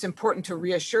 It's important to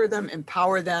reassure them,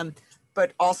 empower them,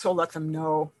 but also let them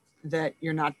know that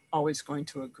you're not always going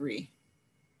to agree.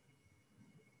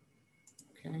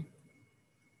 Okay.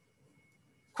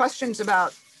 Questions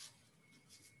about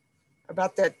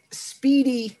that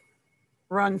speedy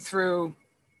run through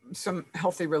some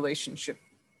healthy relationship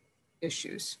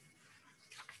issues?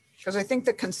 Because I think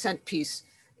the consent piece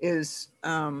is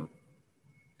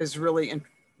really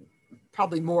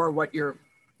probably more what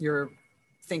you're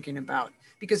thinking about,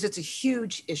 because it's a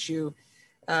huge issue.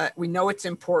 We know it's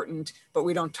important, but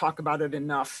we don't talk about it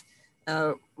enough.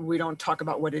 We don't talk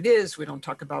about what it is. We don't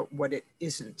talk about what it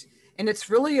isn't. And it's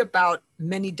really about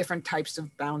many different types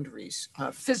of boundaries,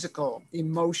 physical,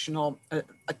 emotional,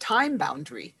 a time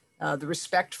boundary, the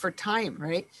respect for time,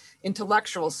 right?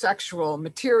 Intellectual, sexual,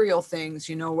 material things,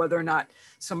 you know, whether or not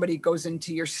somebody goes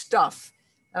into your stuff.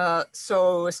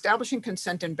 So establishing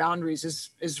consent and boundaries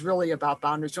is really about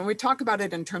boundaries. When we talk about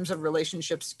it in terms of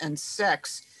relationships and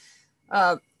sex,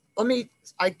 I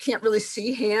can't really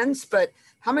see hands, but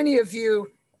how many of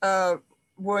you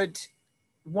would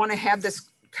want to have this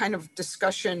kind of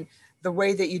discussion the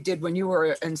way that you did when you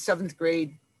were in 7th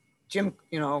grade gym,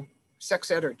 you know, sex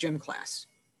ed or gym class?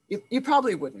 You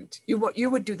probably wouldn't. You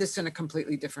would do this in a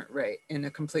completely different way,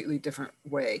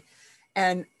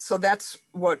 And so that's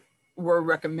what we're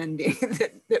recommending,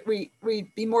 that we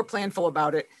be more planful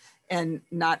about it and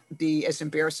not be as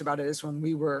embarrassed about it as when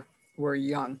we were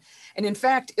young. And in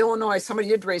fact, Illinois, somebody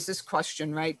did raise this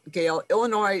question, right, Gail?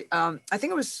 Illinois, I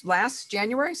think it was last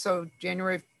January, so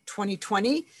January of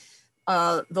 2020,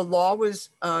 the law was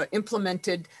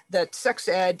implemented that sex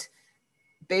ed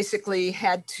basically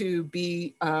had to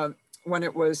be, when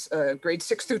it was grade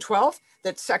 6 through 12,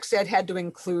 that sex ed had to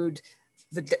include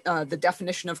the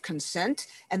definition of consent.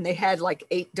 And they had like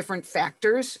 8 different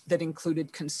factors that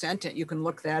included consent. And you can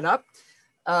look that up.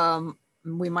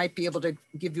 We might be able to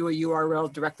give you a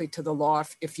URL directly to the law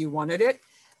if you wanted it.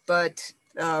 But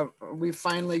we've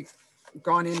finally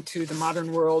gone into the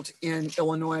modern world in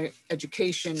Illinois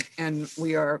education, and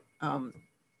we are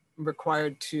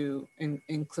required to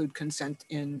include consent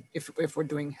if we're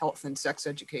doing health and sex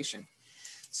education.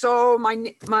 So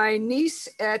my niece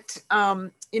at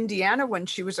Indiana, when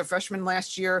she was a freshman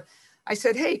last year, I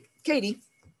said, hey, Katie,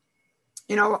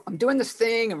 you know, I'm doing this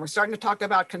thing and we're starting to talk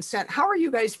about consent. How are you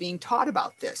guys being taught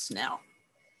about this now?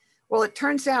 Well, it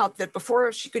turns out that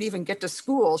before she could even get to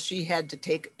school, she had to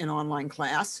take an online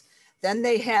class. Then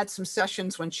they had some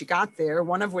sessions when she got there,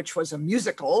 one of which was a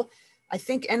musical. I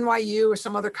think NYU or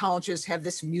some other colleges have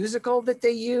this musical that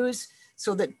they use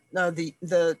so that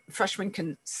the freshmen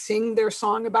can sing their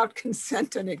song about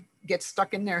consent and it gets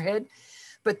stuck in their head.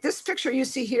 But this picture you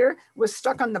see here was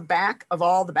stuck on the back of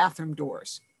all the bathroom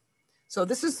doors. So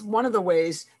this is one of the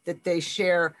ways that they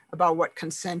share about what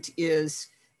consent is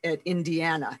at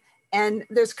Indiana. And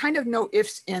there's kind of no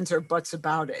ifs, ands, or buts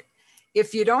about it.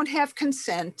 If you don't have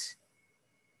consent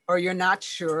or you're not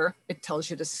sure, it tells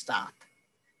you to stop,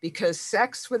 because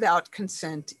sex without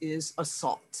consent is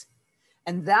assault.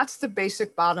 And that's the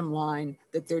basic bottom line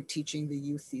that they're teaching the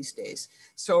youth these days.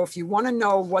 So if you want to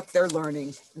know what they're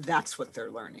learning, that's what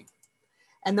they're learning.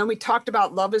 And then we talked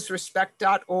about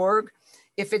loveisrespect.org.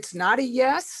 If it's not a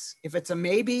yes, if it's a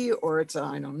maybe, or it's a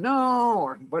I don't know,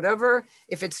 or whatever,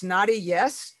 if it's not a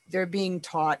yes, they're being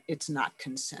taught it's not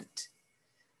consent.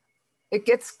 It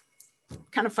gets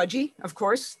kind of fudgy, of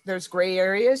course, there's gray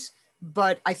areas,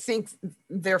 but I think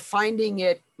they're finding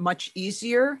it much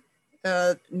easier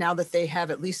now that they have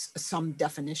at least some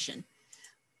definition.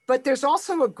 But there's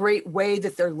also a great way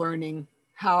that they're learning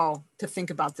how to think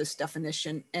about this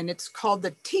definition, and it's called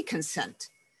the T-consent.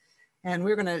 And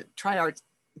we're gonna try our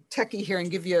techie here and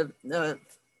give you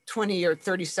 20 or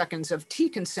 30 seconds of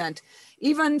T-consent,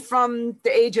 even from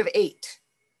the age of 8.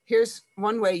 Here's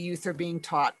one way youth are being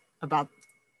taught about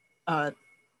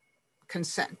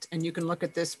consent, and you can look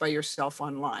at this by yourself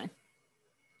online.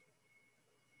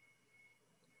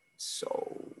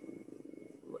 So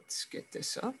let's get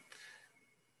this up.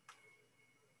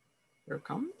 Here it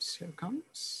comes, here it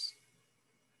comes.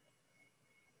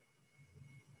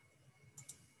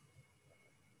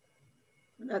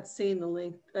 I'm not seeing the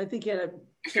link. I think you had to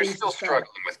If you're change still the style.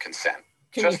 struggling with consent,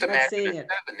 Can just you- Not imagine seeing instead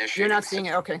it. of initiating You're not seeing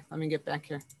it? Okay, let me get back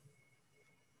here.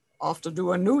 I'll have to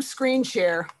do a new screen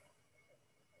share.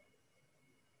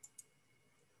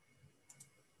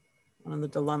 One of the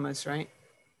dilemmas, right?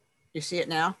 You see it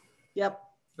now? Yep.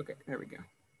 Okay, there we go.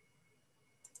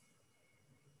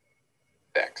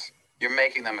 sex, you're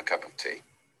making them a cup of tea.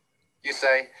 You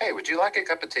say, hey, would you like a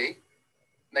cup of tea?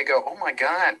 they go, oh my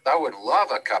God, I would love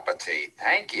a cup of tea.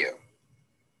 Thank you.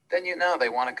 Then you know they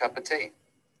want a cup of tea.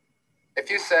 If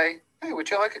you say, hey, would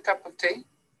you like a cup of tea?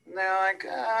 And they're like,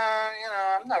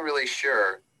 I'm not really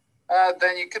sure.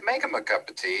 Then you could make them a cup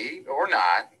of tea or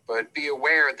not, but be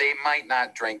aware they might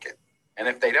not drink it. And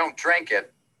if they don't drink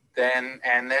it, then,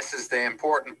 and this is the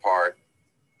important part,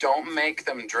 don't make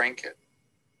them drink it.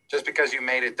 Just because you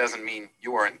made it doesn't mean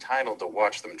you are entitled to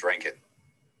watch them drink it.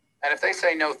 And if they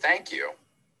say no, thank you,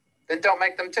 then don't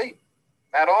make them tea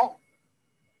at all.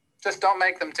 Just don't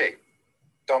make them tea.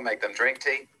 Don't make them drink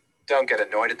tea. Don't get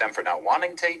annoyed at them for not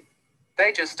wanting tea.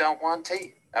 They just don't want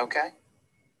tea, okay?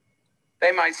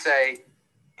 They might say,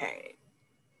 Hey,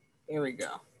 here we go.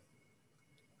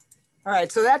 All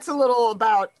right, so that's a little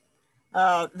about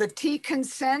the tea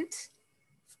consent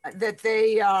that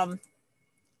they've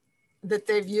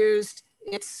used.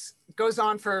 It goes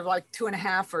on for like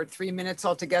 2.5 or 3 minutes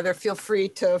altogether. Feel free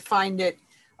to find it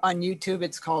on YouTube.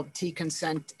 It's called Tea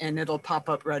Consent, and it'll pop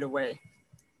up right away.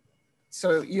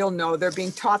 So you'll know they're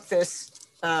being taught this,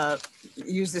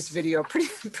 use this video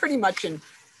pretty much in,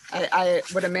 I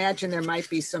would imagine there might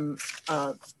be some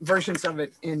versions of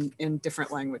it in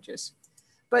different languages.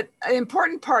 But an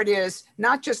important part is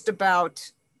not just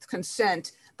about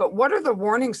consent, but what are the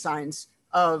warning signs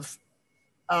of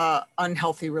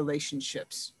unhealthy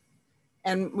relationships?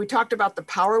 And we talked about the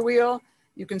power wheel.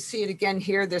 You can see it again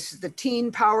here. This is the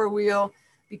teen power wheel,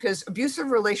 because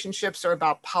abusive relationships are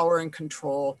about power and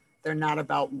control. They're not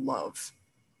about love.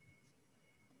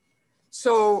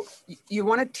 So you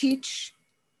want to teach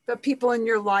the people in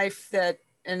your life that,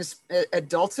 and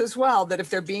adults as well, that if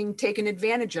they're being taken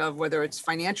advantage of, whether it's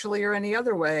financially or any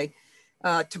other way,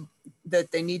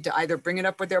 that they need to either bring it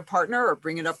up with their partner or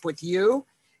bring it up with you.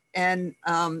 And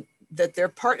that their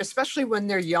part, especially when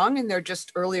they're young and they're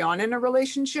just early on in a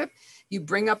relationship, you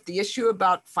bring up the issue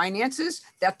about finances,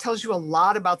 that tells you a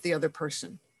lot about the other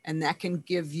person. And that can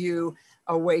give you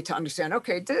a way to understand,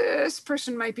 okay, this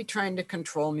person might be trying to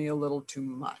control me a little too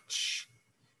much.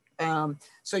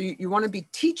 So you want to be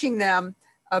teaching them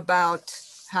about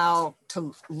how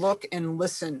to look and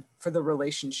listen for the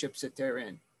relationships that they're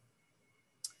in.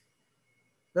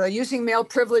 The using male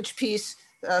privilege piece,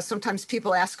 sometimes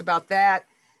people ask about that.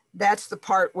 That's the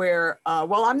part where,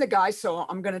 well, I'm the guy, so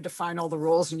I'm going to define all the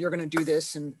roles and you're going to do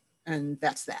this, and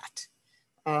that's that.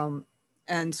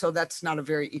 And so that's not a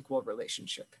very equal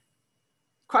relationship.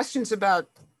 Questions about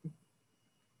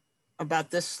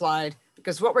this slide,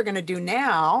 because what we're going to do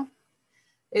now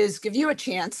is give you a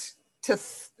chance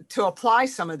to apply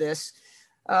some of this.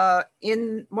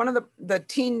 In one of the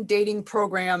teen dating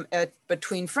program at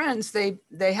Between Friends,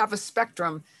 they have a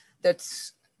spectrum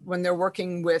that's when they're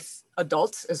working with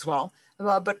adults as well,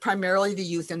 but primarily the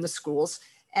youth in the schools.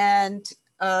 And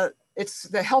it's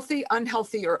the healthy,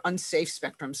 unhealthy, or unsafe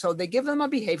spectrum. So they give them a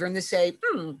behavior and they say,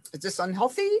 is this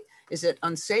unhealthy? Is it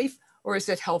unsafe? Or is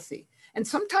it healthy? And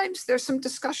sometimes there's some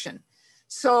discussion.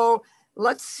 So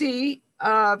let's see,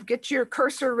 get your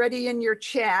cursor ready in your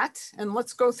chat and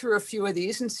let's go through a few of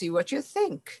these and see what you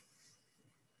think.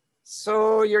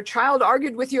 So your child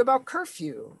argued with you about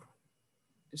curfew.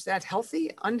 Is that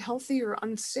healthy, unhealthy, or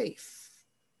unsafe?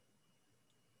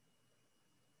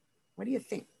 What do you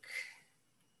think?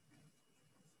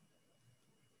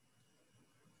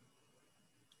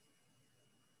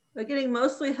 They're getting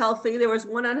mostly healthy. There was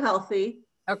one unhealthy.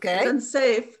 Okay. It's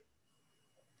unsafe.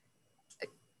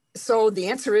 So the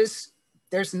answer is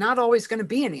there's not always going to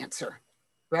be an answer,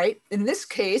 right? In this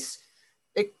case,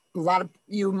 a lot of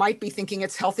you might be thinking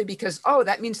it's healthy because, oh,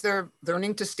 that means they're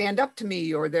learning to stand up to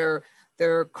me, or they're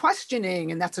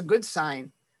questioning, and that's a good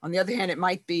sign. On the other hand, it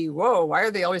might be, whoa, why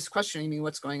are they always questioning me?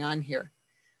 What's going on here?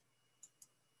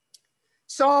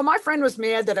 So my friend was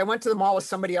mad that I went to the mall with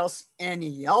somebody else and he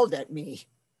yelled at me.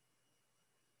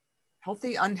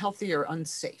 Healthy, unhealthy, or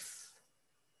unsafe?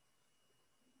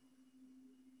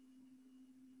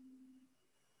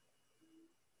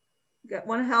 Got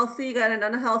one healthy, got an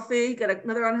unhealthy, got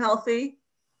another unhealthy,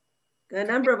 got a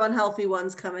number of unhealthy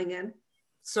ones coming in.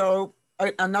 So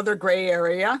another gray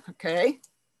area, okay.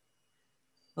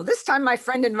 Well, this time my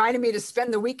friend invited me to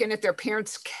spend the weekend at their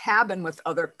parents' cabin with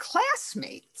other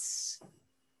classmates.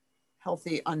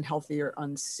 Healthy, unhealthy, or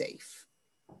unsafe,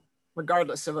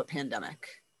 regardless of a pandemic.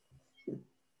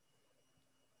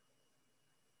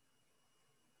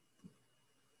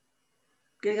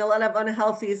 Getting a lot of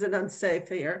unhealthies and unsafe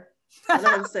here.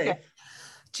 Unsafe.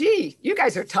 Gee, you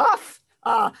guys are tough.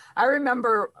 I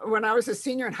remember when I was a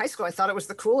senior in high school, I thought it was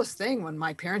the coolest thing when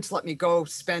my parents let me go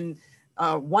spend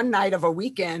one night of a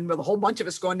weekend with a whole bunch of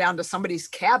us going down to somebody's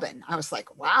cabin. I was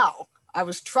like, wow, I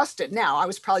was trusted. Now, I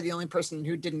was probably the only person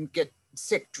who didn't get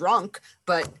sick drunk,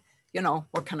 but you know,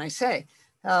 what can I say?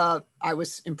 I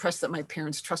was impressed that my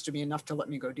parents trusted me enough to let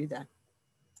me go do that.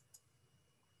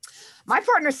 My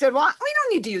partner said, well, we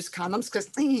don't need to use condoms because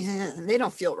they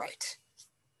don't feel right.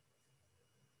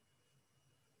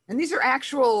 And these are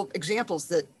actual examples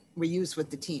that we use with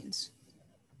the teens.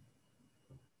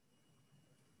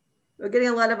 We're getting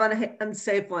a lot of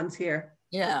unsafe ones here.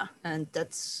 Yeah, and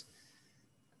that's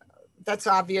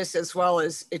obvious, as well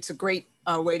as it's a great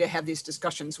way to have these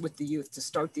discussions with the youth, to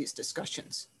start these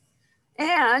discussions.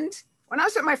 And when I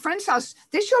was at my friend's house,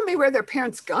 they showed me where their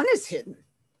parents' gun is hidden.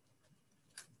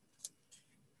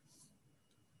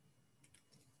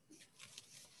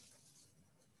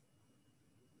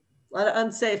 A lot of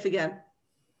unsafe again.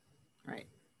 Right.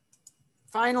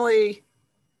 Finally,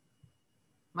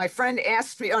 my friend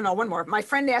asked me, oh no, one more. My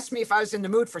friend asked me if I was in the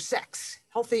mood for sex,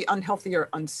 healthy, unhealthy, or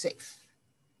unsafe.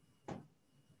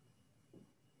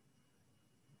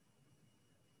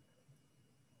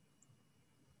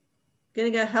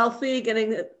 Getting a healthy,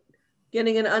 getting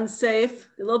an unsafe,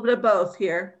 a little bit of both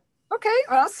here. Okay,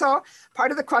 well, so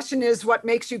part of the question is what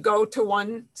makes you go to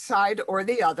one side or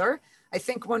the other? I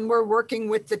think when we're working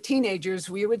with the teenagers,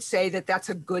 we would say that that's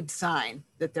a good sign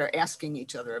that they're asking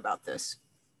each other about this.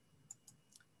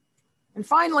 And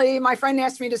finally, my friend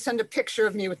asked me to send a picture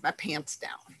of me with my pants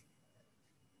down.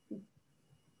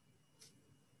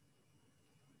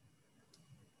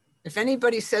 If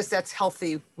anybody says that's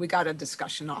healthy, we got a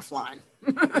discussion offline.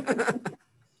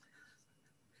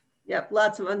 Yep,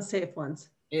 lots of unsafe ones.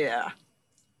 Yeah.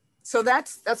 So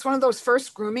that's one of those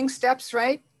first grooming steps,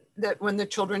 right? That when the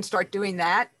children start doing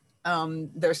that,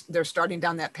 they're starting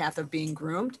down that path of being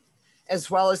groomed,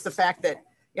 as well as the fact that,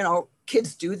 you know,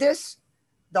 kids do this.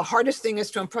 The hardest thing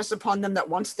is to impress upon them that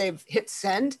once they've hit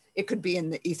send, it could be in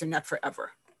the Ethernet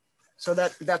forever. So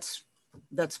that's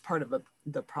part of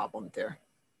the problem there.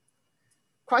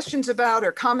 Questions about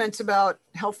or comments about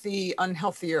healthy,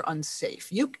 unhealthy, or unsafe?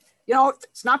 You know,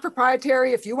 it's not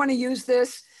proprietary. If you want to use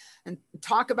this and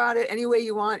talk about it any way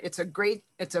you want, it's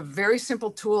a very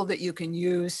simple tool that you can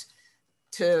use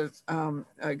to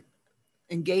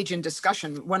engage in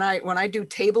discussion. When I do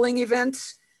tabling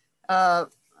events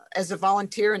as a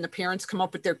volunteer and the parents come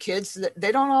up with their kids,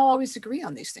 they don't all always agree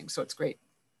on these things, so it's great.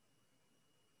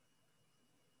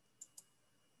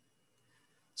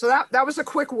 So that was a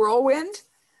quick whirlwind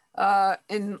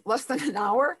in less than an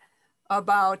hour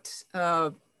about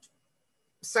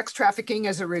sex trafficking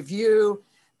as a review,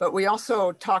 but we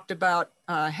also talked about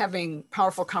having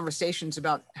powerful conversations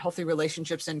about healthy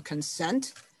relationships and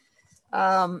consent.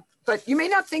 But you may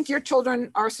not think your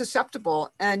children are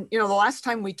susceptible. And, you know, the last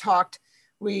time we talked,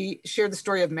 we shared the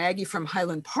story of Maggie from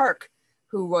Highland Park,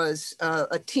 who was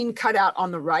a teen cutout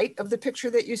on the right of the picture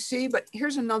that you see. But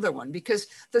here's another one, because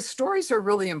the stories are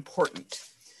really important.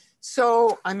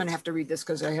 So I'm going to have to read this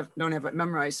because I don't have it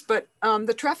memorized. But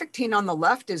the trafficked teen on the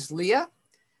left is Leah,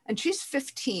 and she's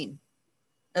 15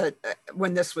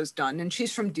 when this was done. And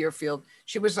she's from Deerfield.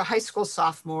 She was a high school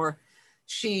sophomore.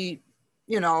 She,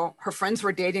 you know, her friends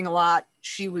were dating a lot.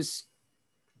 She was,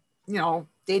 you know,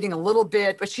 dating a little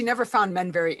bit, but she never found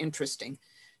men very interesting.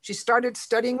 She started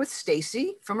studying with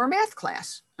Stacy from her math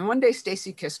class. And one day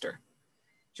Stacy kissed her.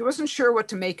 She wasn't sure what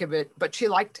to make of it, but she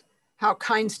liked how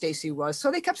kind Stacy was. So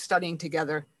they kept studying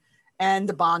together and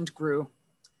the bond grew.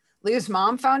 Leah's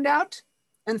mom found out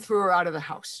and threw her out of the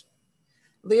house.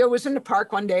 Leah was in the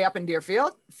park one day up in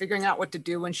Deerfield, figuring out what to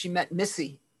do when she met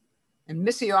Missy. And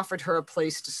Missy offered her a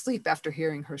place to sleep after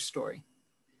hearing her story.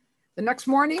 The next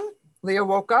morning, Leah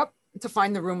woke up to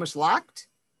find the room was locked,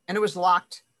 and it was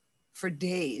locked for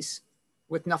days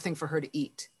with nothing for her to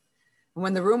eat. And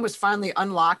when the room was finally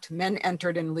unlocked, men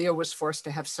entered and Leah was forced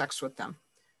to have sex with them.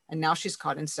 And now she's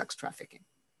caught in sex trafficking.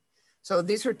 So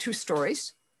these are two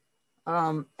stories.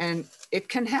 And it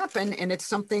can happen, and it's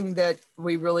something that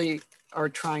we really are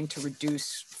trying to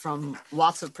reduce from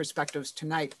lots of perspectives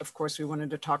tonight. Of course, we wanted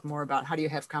to talk more about how do you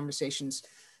have conversations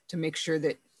to make sure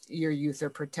that your youth are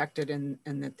protected and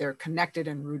that they're connected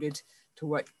and rooted to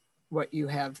what you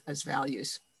have as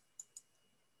values.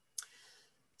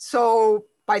 So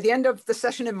by the end of the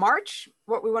session in March,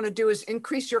 what we want to do is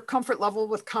increase your comfort level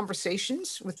with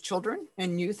conversations with children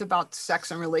and youth about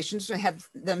sex and relations, and have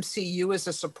them see you as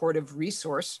a supportive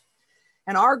resource.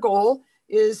 And our goal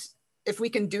is, if we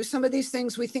can do some of these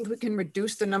things, we think we can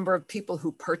reduce the number of people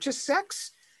who purchase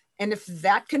sex. And if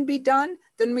that can be done,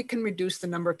 then we can reduce the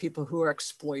number of people who are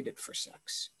exploited for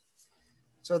sex.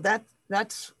 So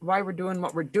that's why we're doing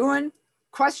what we're doing.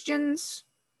 Questions,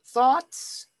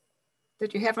 thoughts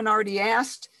that you haven't already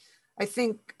asked? I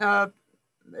think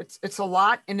it's a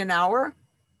lot in an hour.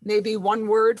 maybe one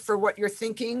word for what you're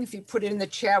thinking. If you put it in the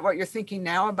chat, what you're thinking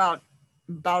now about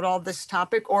all this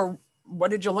topic, or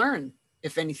what did you learn,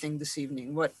 if anything, this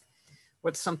evening?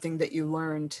 What's something that you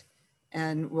learned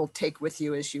and will take with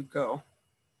you as you go?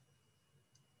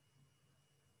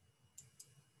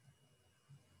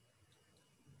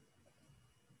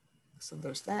 So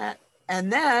there's that.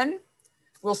 And then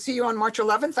we'll see you on March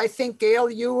 11th. I think Gail,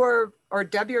 you or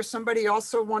Debbie or somebody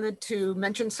also wanted to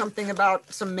mention something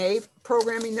about some May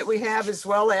programming that we have, as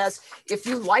well as if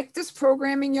you like this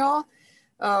programming, y'all,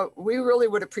 we really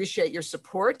would appreciate your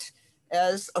support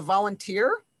as a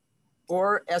volunteer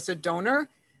or as a donor.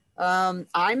 I'm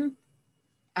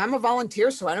a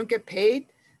volunteer, so I don't get paid,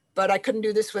 but I couldn't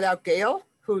do this without Gail,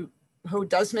 who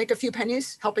does make a few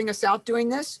pennies helping us out doing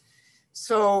this.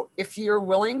 So if you're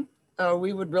willing,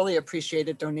 we would really appreciate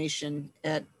a donation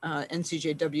at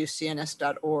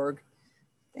ncjwcns.org.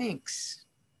 Thanks.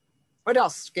 What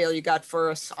else, Gail, you got for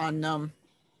us on,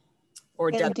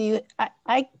 or Gail, do you,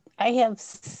 I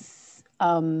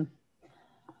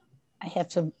have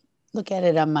to look at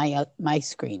it on my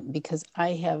screen because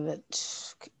I have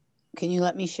it. Can you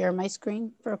let me share my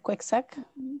screen for a quick sec,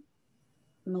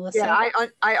 Melissa? Yeah,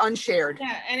 I unshared.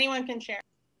 Yeah, anyone can share.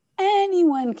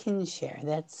 Anyone can share.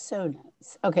 That's so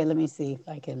nice. Okay, let me see if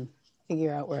I can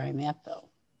figure out where I'm at though.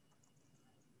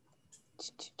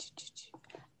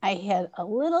 I had a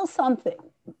little something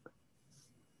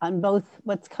on both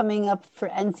what's coming up for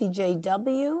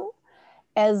NCJW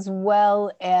as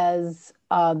well as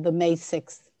the May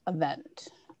 6th event.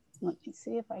 Let me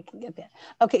see if I can get that.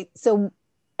 Okay, so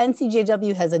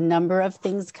NCJW has a number of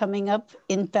things coming up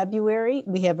in February.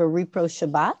 We have a Repro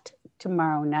Shabbat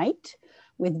tomorrow night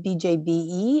with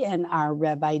BJBE and our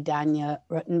Rabbi Danya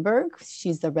Ruttenberg.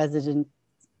 She's the resident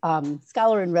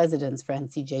scholar in residence for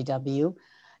NCJW.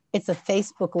 It's a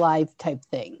Facebook Live type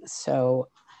thing. So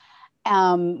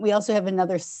we also have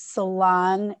another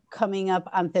salon coming up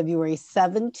on February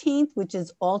 17th, which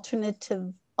is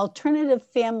alternative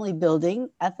family building,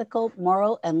 ethical,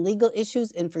 moral, and legal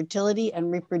issues in fertility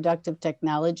and reproductive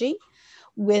technology,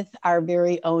 with our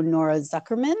very own Nora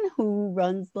Zuckerman, who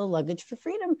runs the Luggage for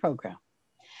Freedom program.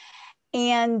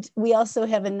 And we also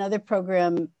have another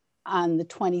program on the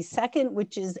 22nd,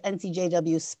 which is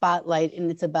NCJW Spotlight, and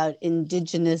it's about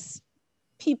Indigenous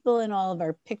people, and all of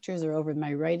our pictures are over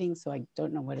my writing, so I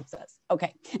don't know what it says.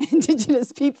 Okay,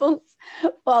 Indigenous peoples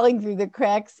falling through the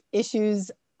cracks, issues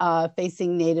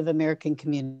facing Native American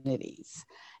communities.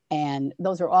 And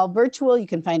those are all virtual. You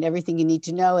can find everything you need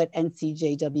to know at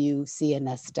ncjwcns.org.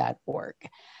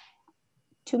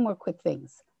 Two more quick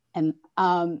things. And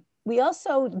we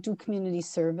also do community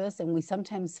service, and we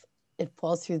sometimes, it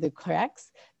falls through the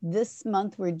cracks. This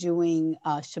month we're doing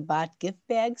Shabbat gift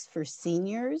bags for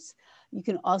seniors. You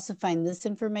can also find this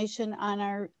information on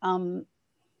our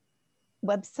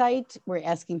website. We're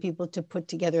asking people to put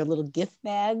together a little gift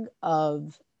bag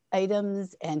of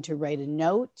items and to write a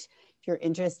note. If you're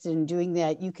interested in doing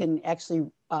that, you can actually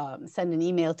send an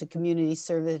email to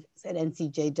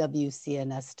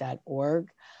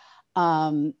communityservice@ncjwcns.org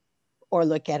or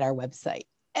look at our website.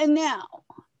 And now,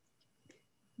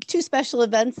 two special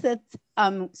events that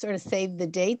sort of saved the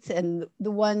dates, and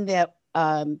the one that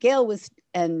Gail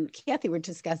and Kathy were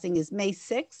discussing is May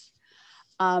 6th.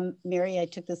 Mary, I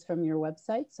took this from your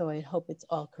website, so I hope it's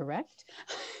all correct.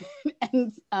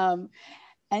 And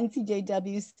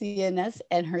NCJWCNS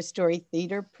and Her Story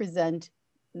Theater present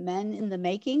Men in the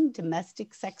Making,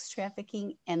 Domestic Sex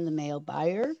Trafficking, and the Male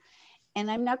Buyer.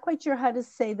 And I'm not quite sure how to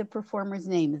say the performer's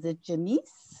name. Is it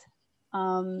Jamise?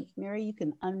 Mary, you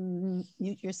can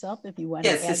unmute yourself if you want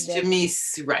to add that. Yes, it's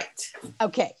Jamise Wright.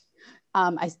 Okay.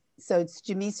 So it's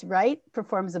Jamise Wright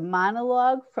performs a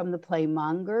monologue from the play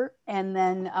Monger, and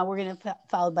then we're going to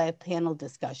followed by a panel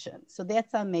discussion. So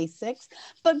that's on May 6th.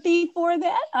 But before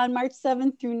that, on March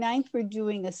 7th through 9th, we're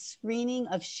doing a screening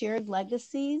of Shared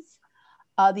Legacies,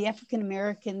 the African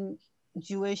American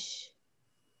Jewish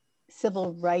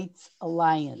Civil Rights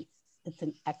Alliance. It's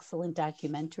an excellent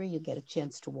documentary. You'll get a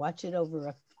chance to watch it over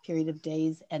a period of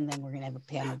days, and then we're going to have a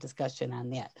panel discussion on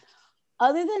that.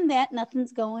 Other than that,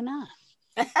 nothing's going on.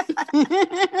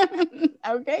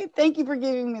 Okay, thank you for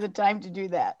giving me the time to do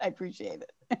that. I appreciate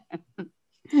it.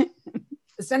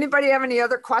 Does anybody have any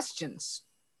other questions?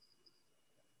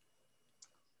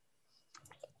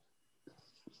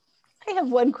 I have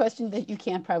one question that you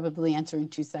can't probably answer in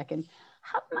 2 seconds.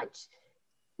 How much,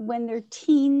 when they're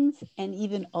teens and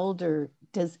even older,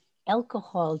 does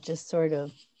alcohol just sort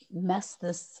of mess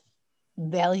this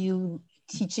value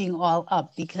teaching all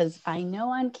up? Because I know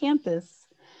on campus,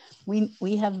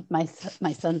 we have my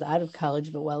son's out of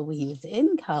college, but while he was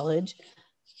in college,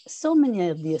 so many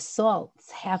of the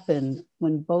assaults happen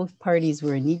when both parties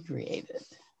were inebriated.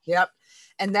 Yep.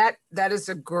 And that is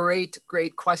a great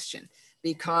question,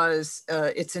 because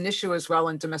it's an issue as well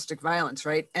in domestic violence,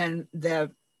 right? And the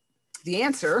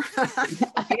answer,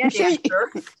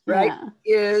 right, Yeah.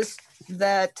 is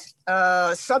that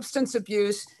substance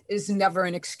abuse is never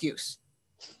an excuse,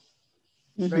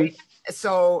 right?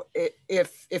 So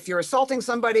if you're assaulting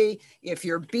somebody, if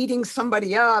you're beating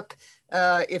somebody up,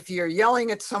 if you're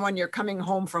yelling at someone, you're coming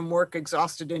home from work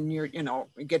exhausted and you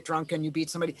get drunk and you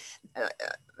beat somebody,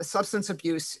 substance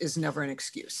abuse is never an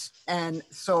excuse. And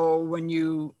so when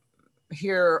you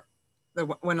hear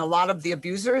when a lot of the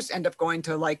abusers end up going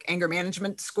to like anger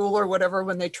management school or whatever,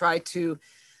 when they try to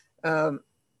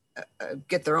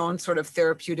get their own sort of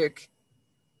therapeutic,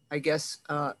 I guess,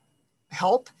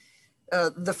 help,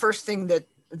 the first thing that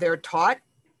they're taught,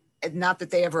 and not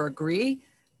that they ever agree,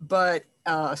 but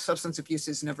substance abuse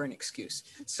is never an excuse.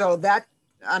 So that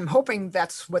I'm hoping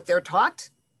that's what they're taught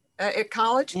at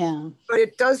college. Yeah. But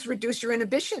it does reduce your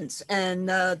inhibitions, and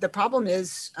the problem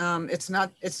is it's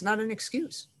not an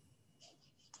excuse.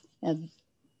 And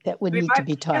that would need to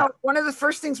be taught. One of the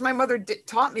first things my mother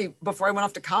taught me before I went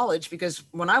off to college, because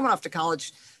when I went off to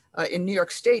college in New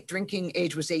York State, drinking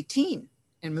age was 18.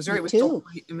 In Missouri, it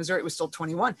was still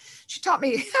 21. She taught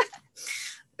me,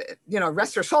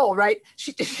 rest her soul, right?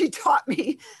 She taught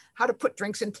me how to put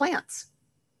drinks in plants.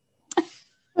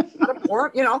 How to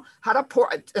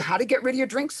pour, how to get rid of your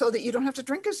drinks so that you don't have to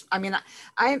drink as,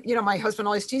 my husband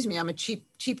always teased me, I'm a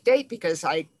cheap date because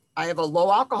I have a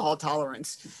low alcohol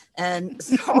tolerance. And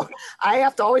so I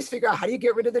have to always figure out, how do you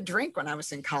get rid of the drink when I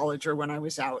was in college or when I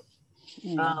was out?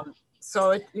 Yeah.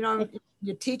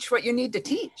 You teach what you need to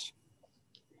teach.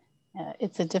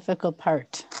 It's a difficult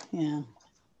part. Yeah.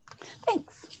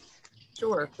 Thanks.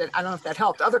 Sure. I don't know if that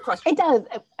helped. Other questions? It does.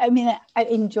 I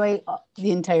enjoy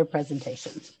the entire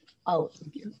presentation. Oh,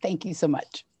 thank you so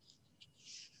much.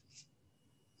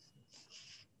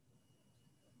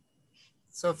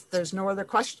 So if there's no other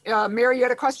question, Mary, you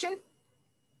had a question?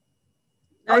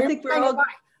 I think we're all,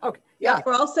 okay. Yeah.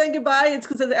 We're all saying goodbye. It's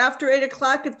because it's after 8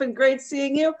 o'clock. It's been great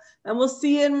seeing you, and we'll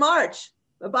see you in March.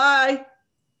 Bye-bye.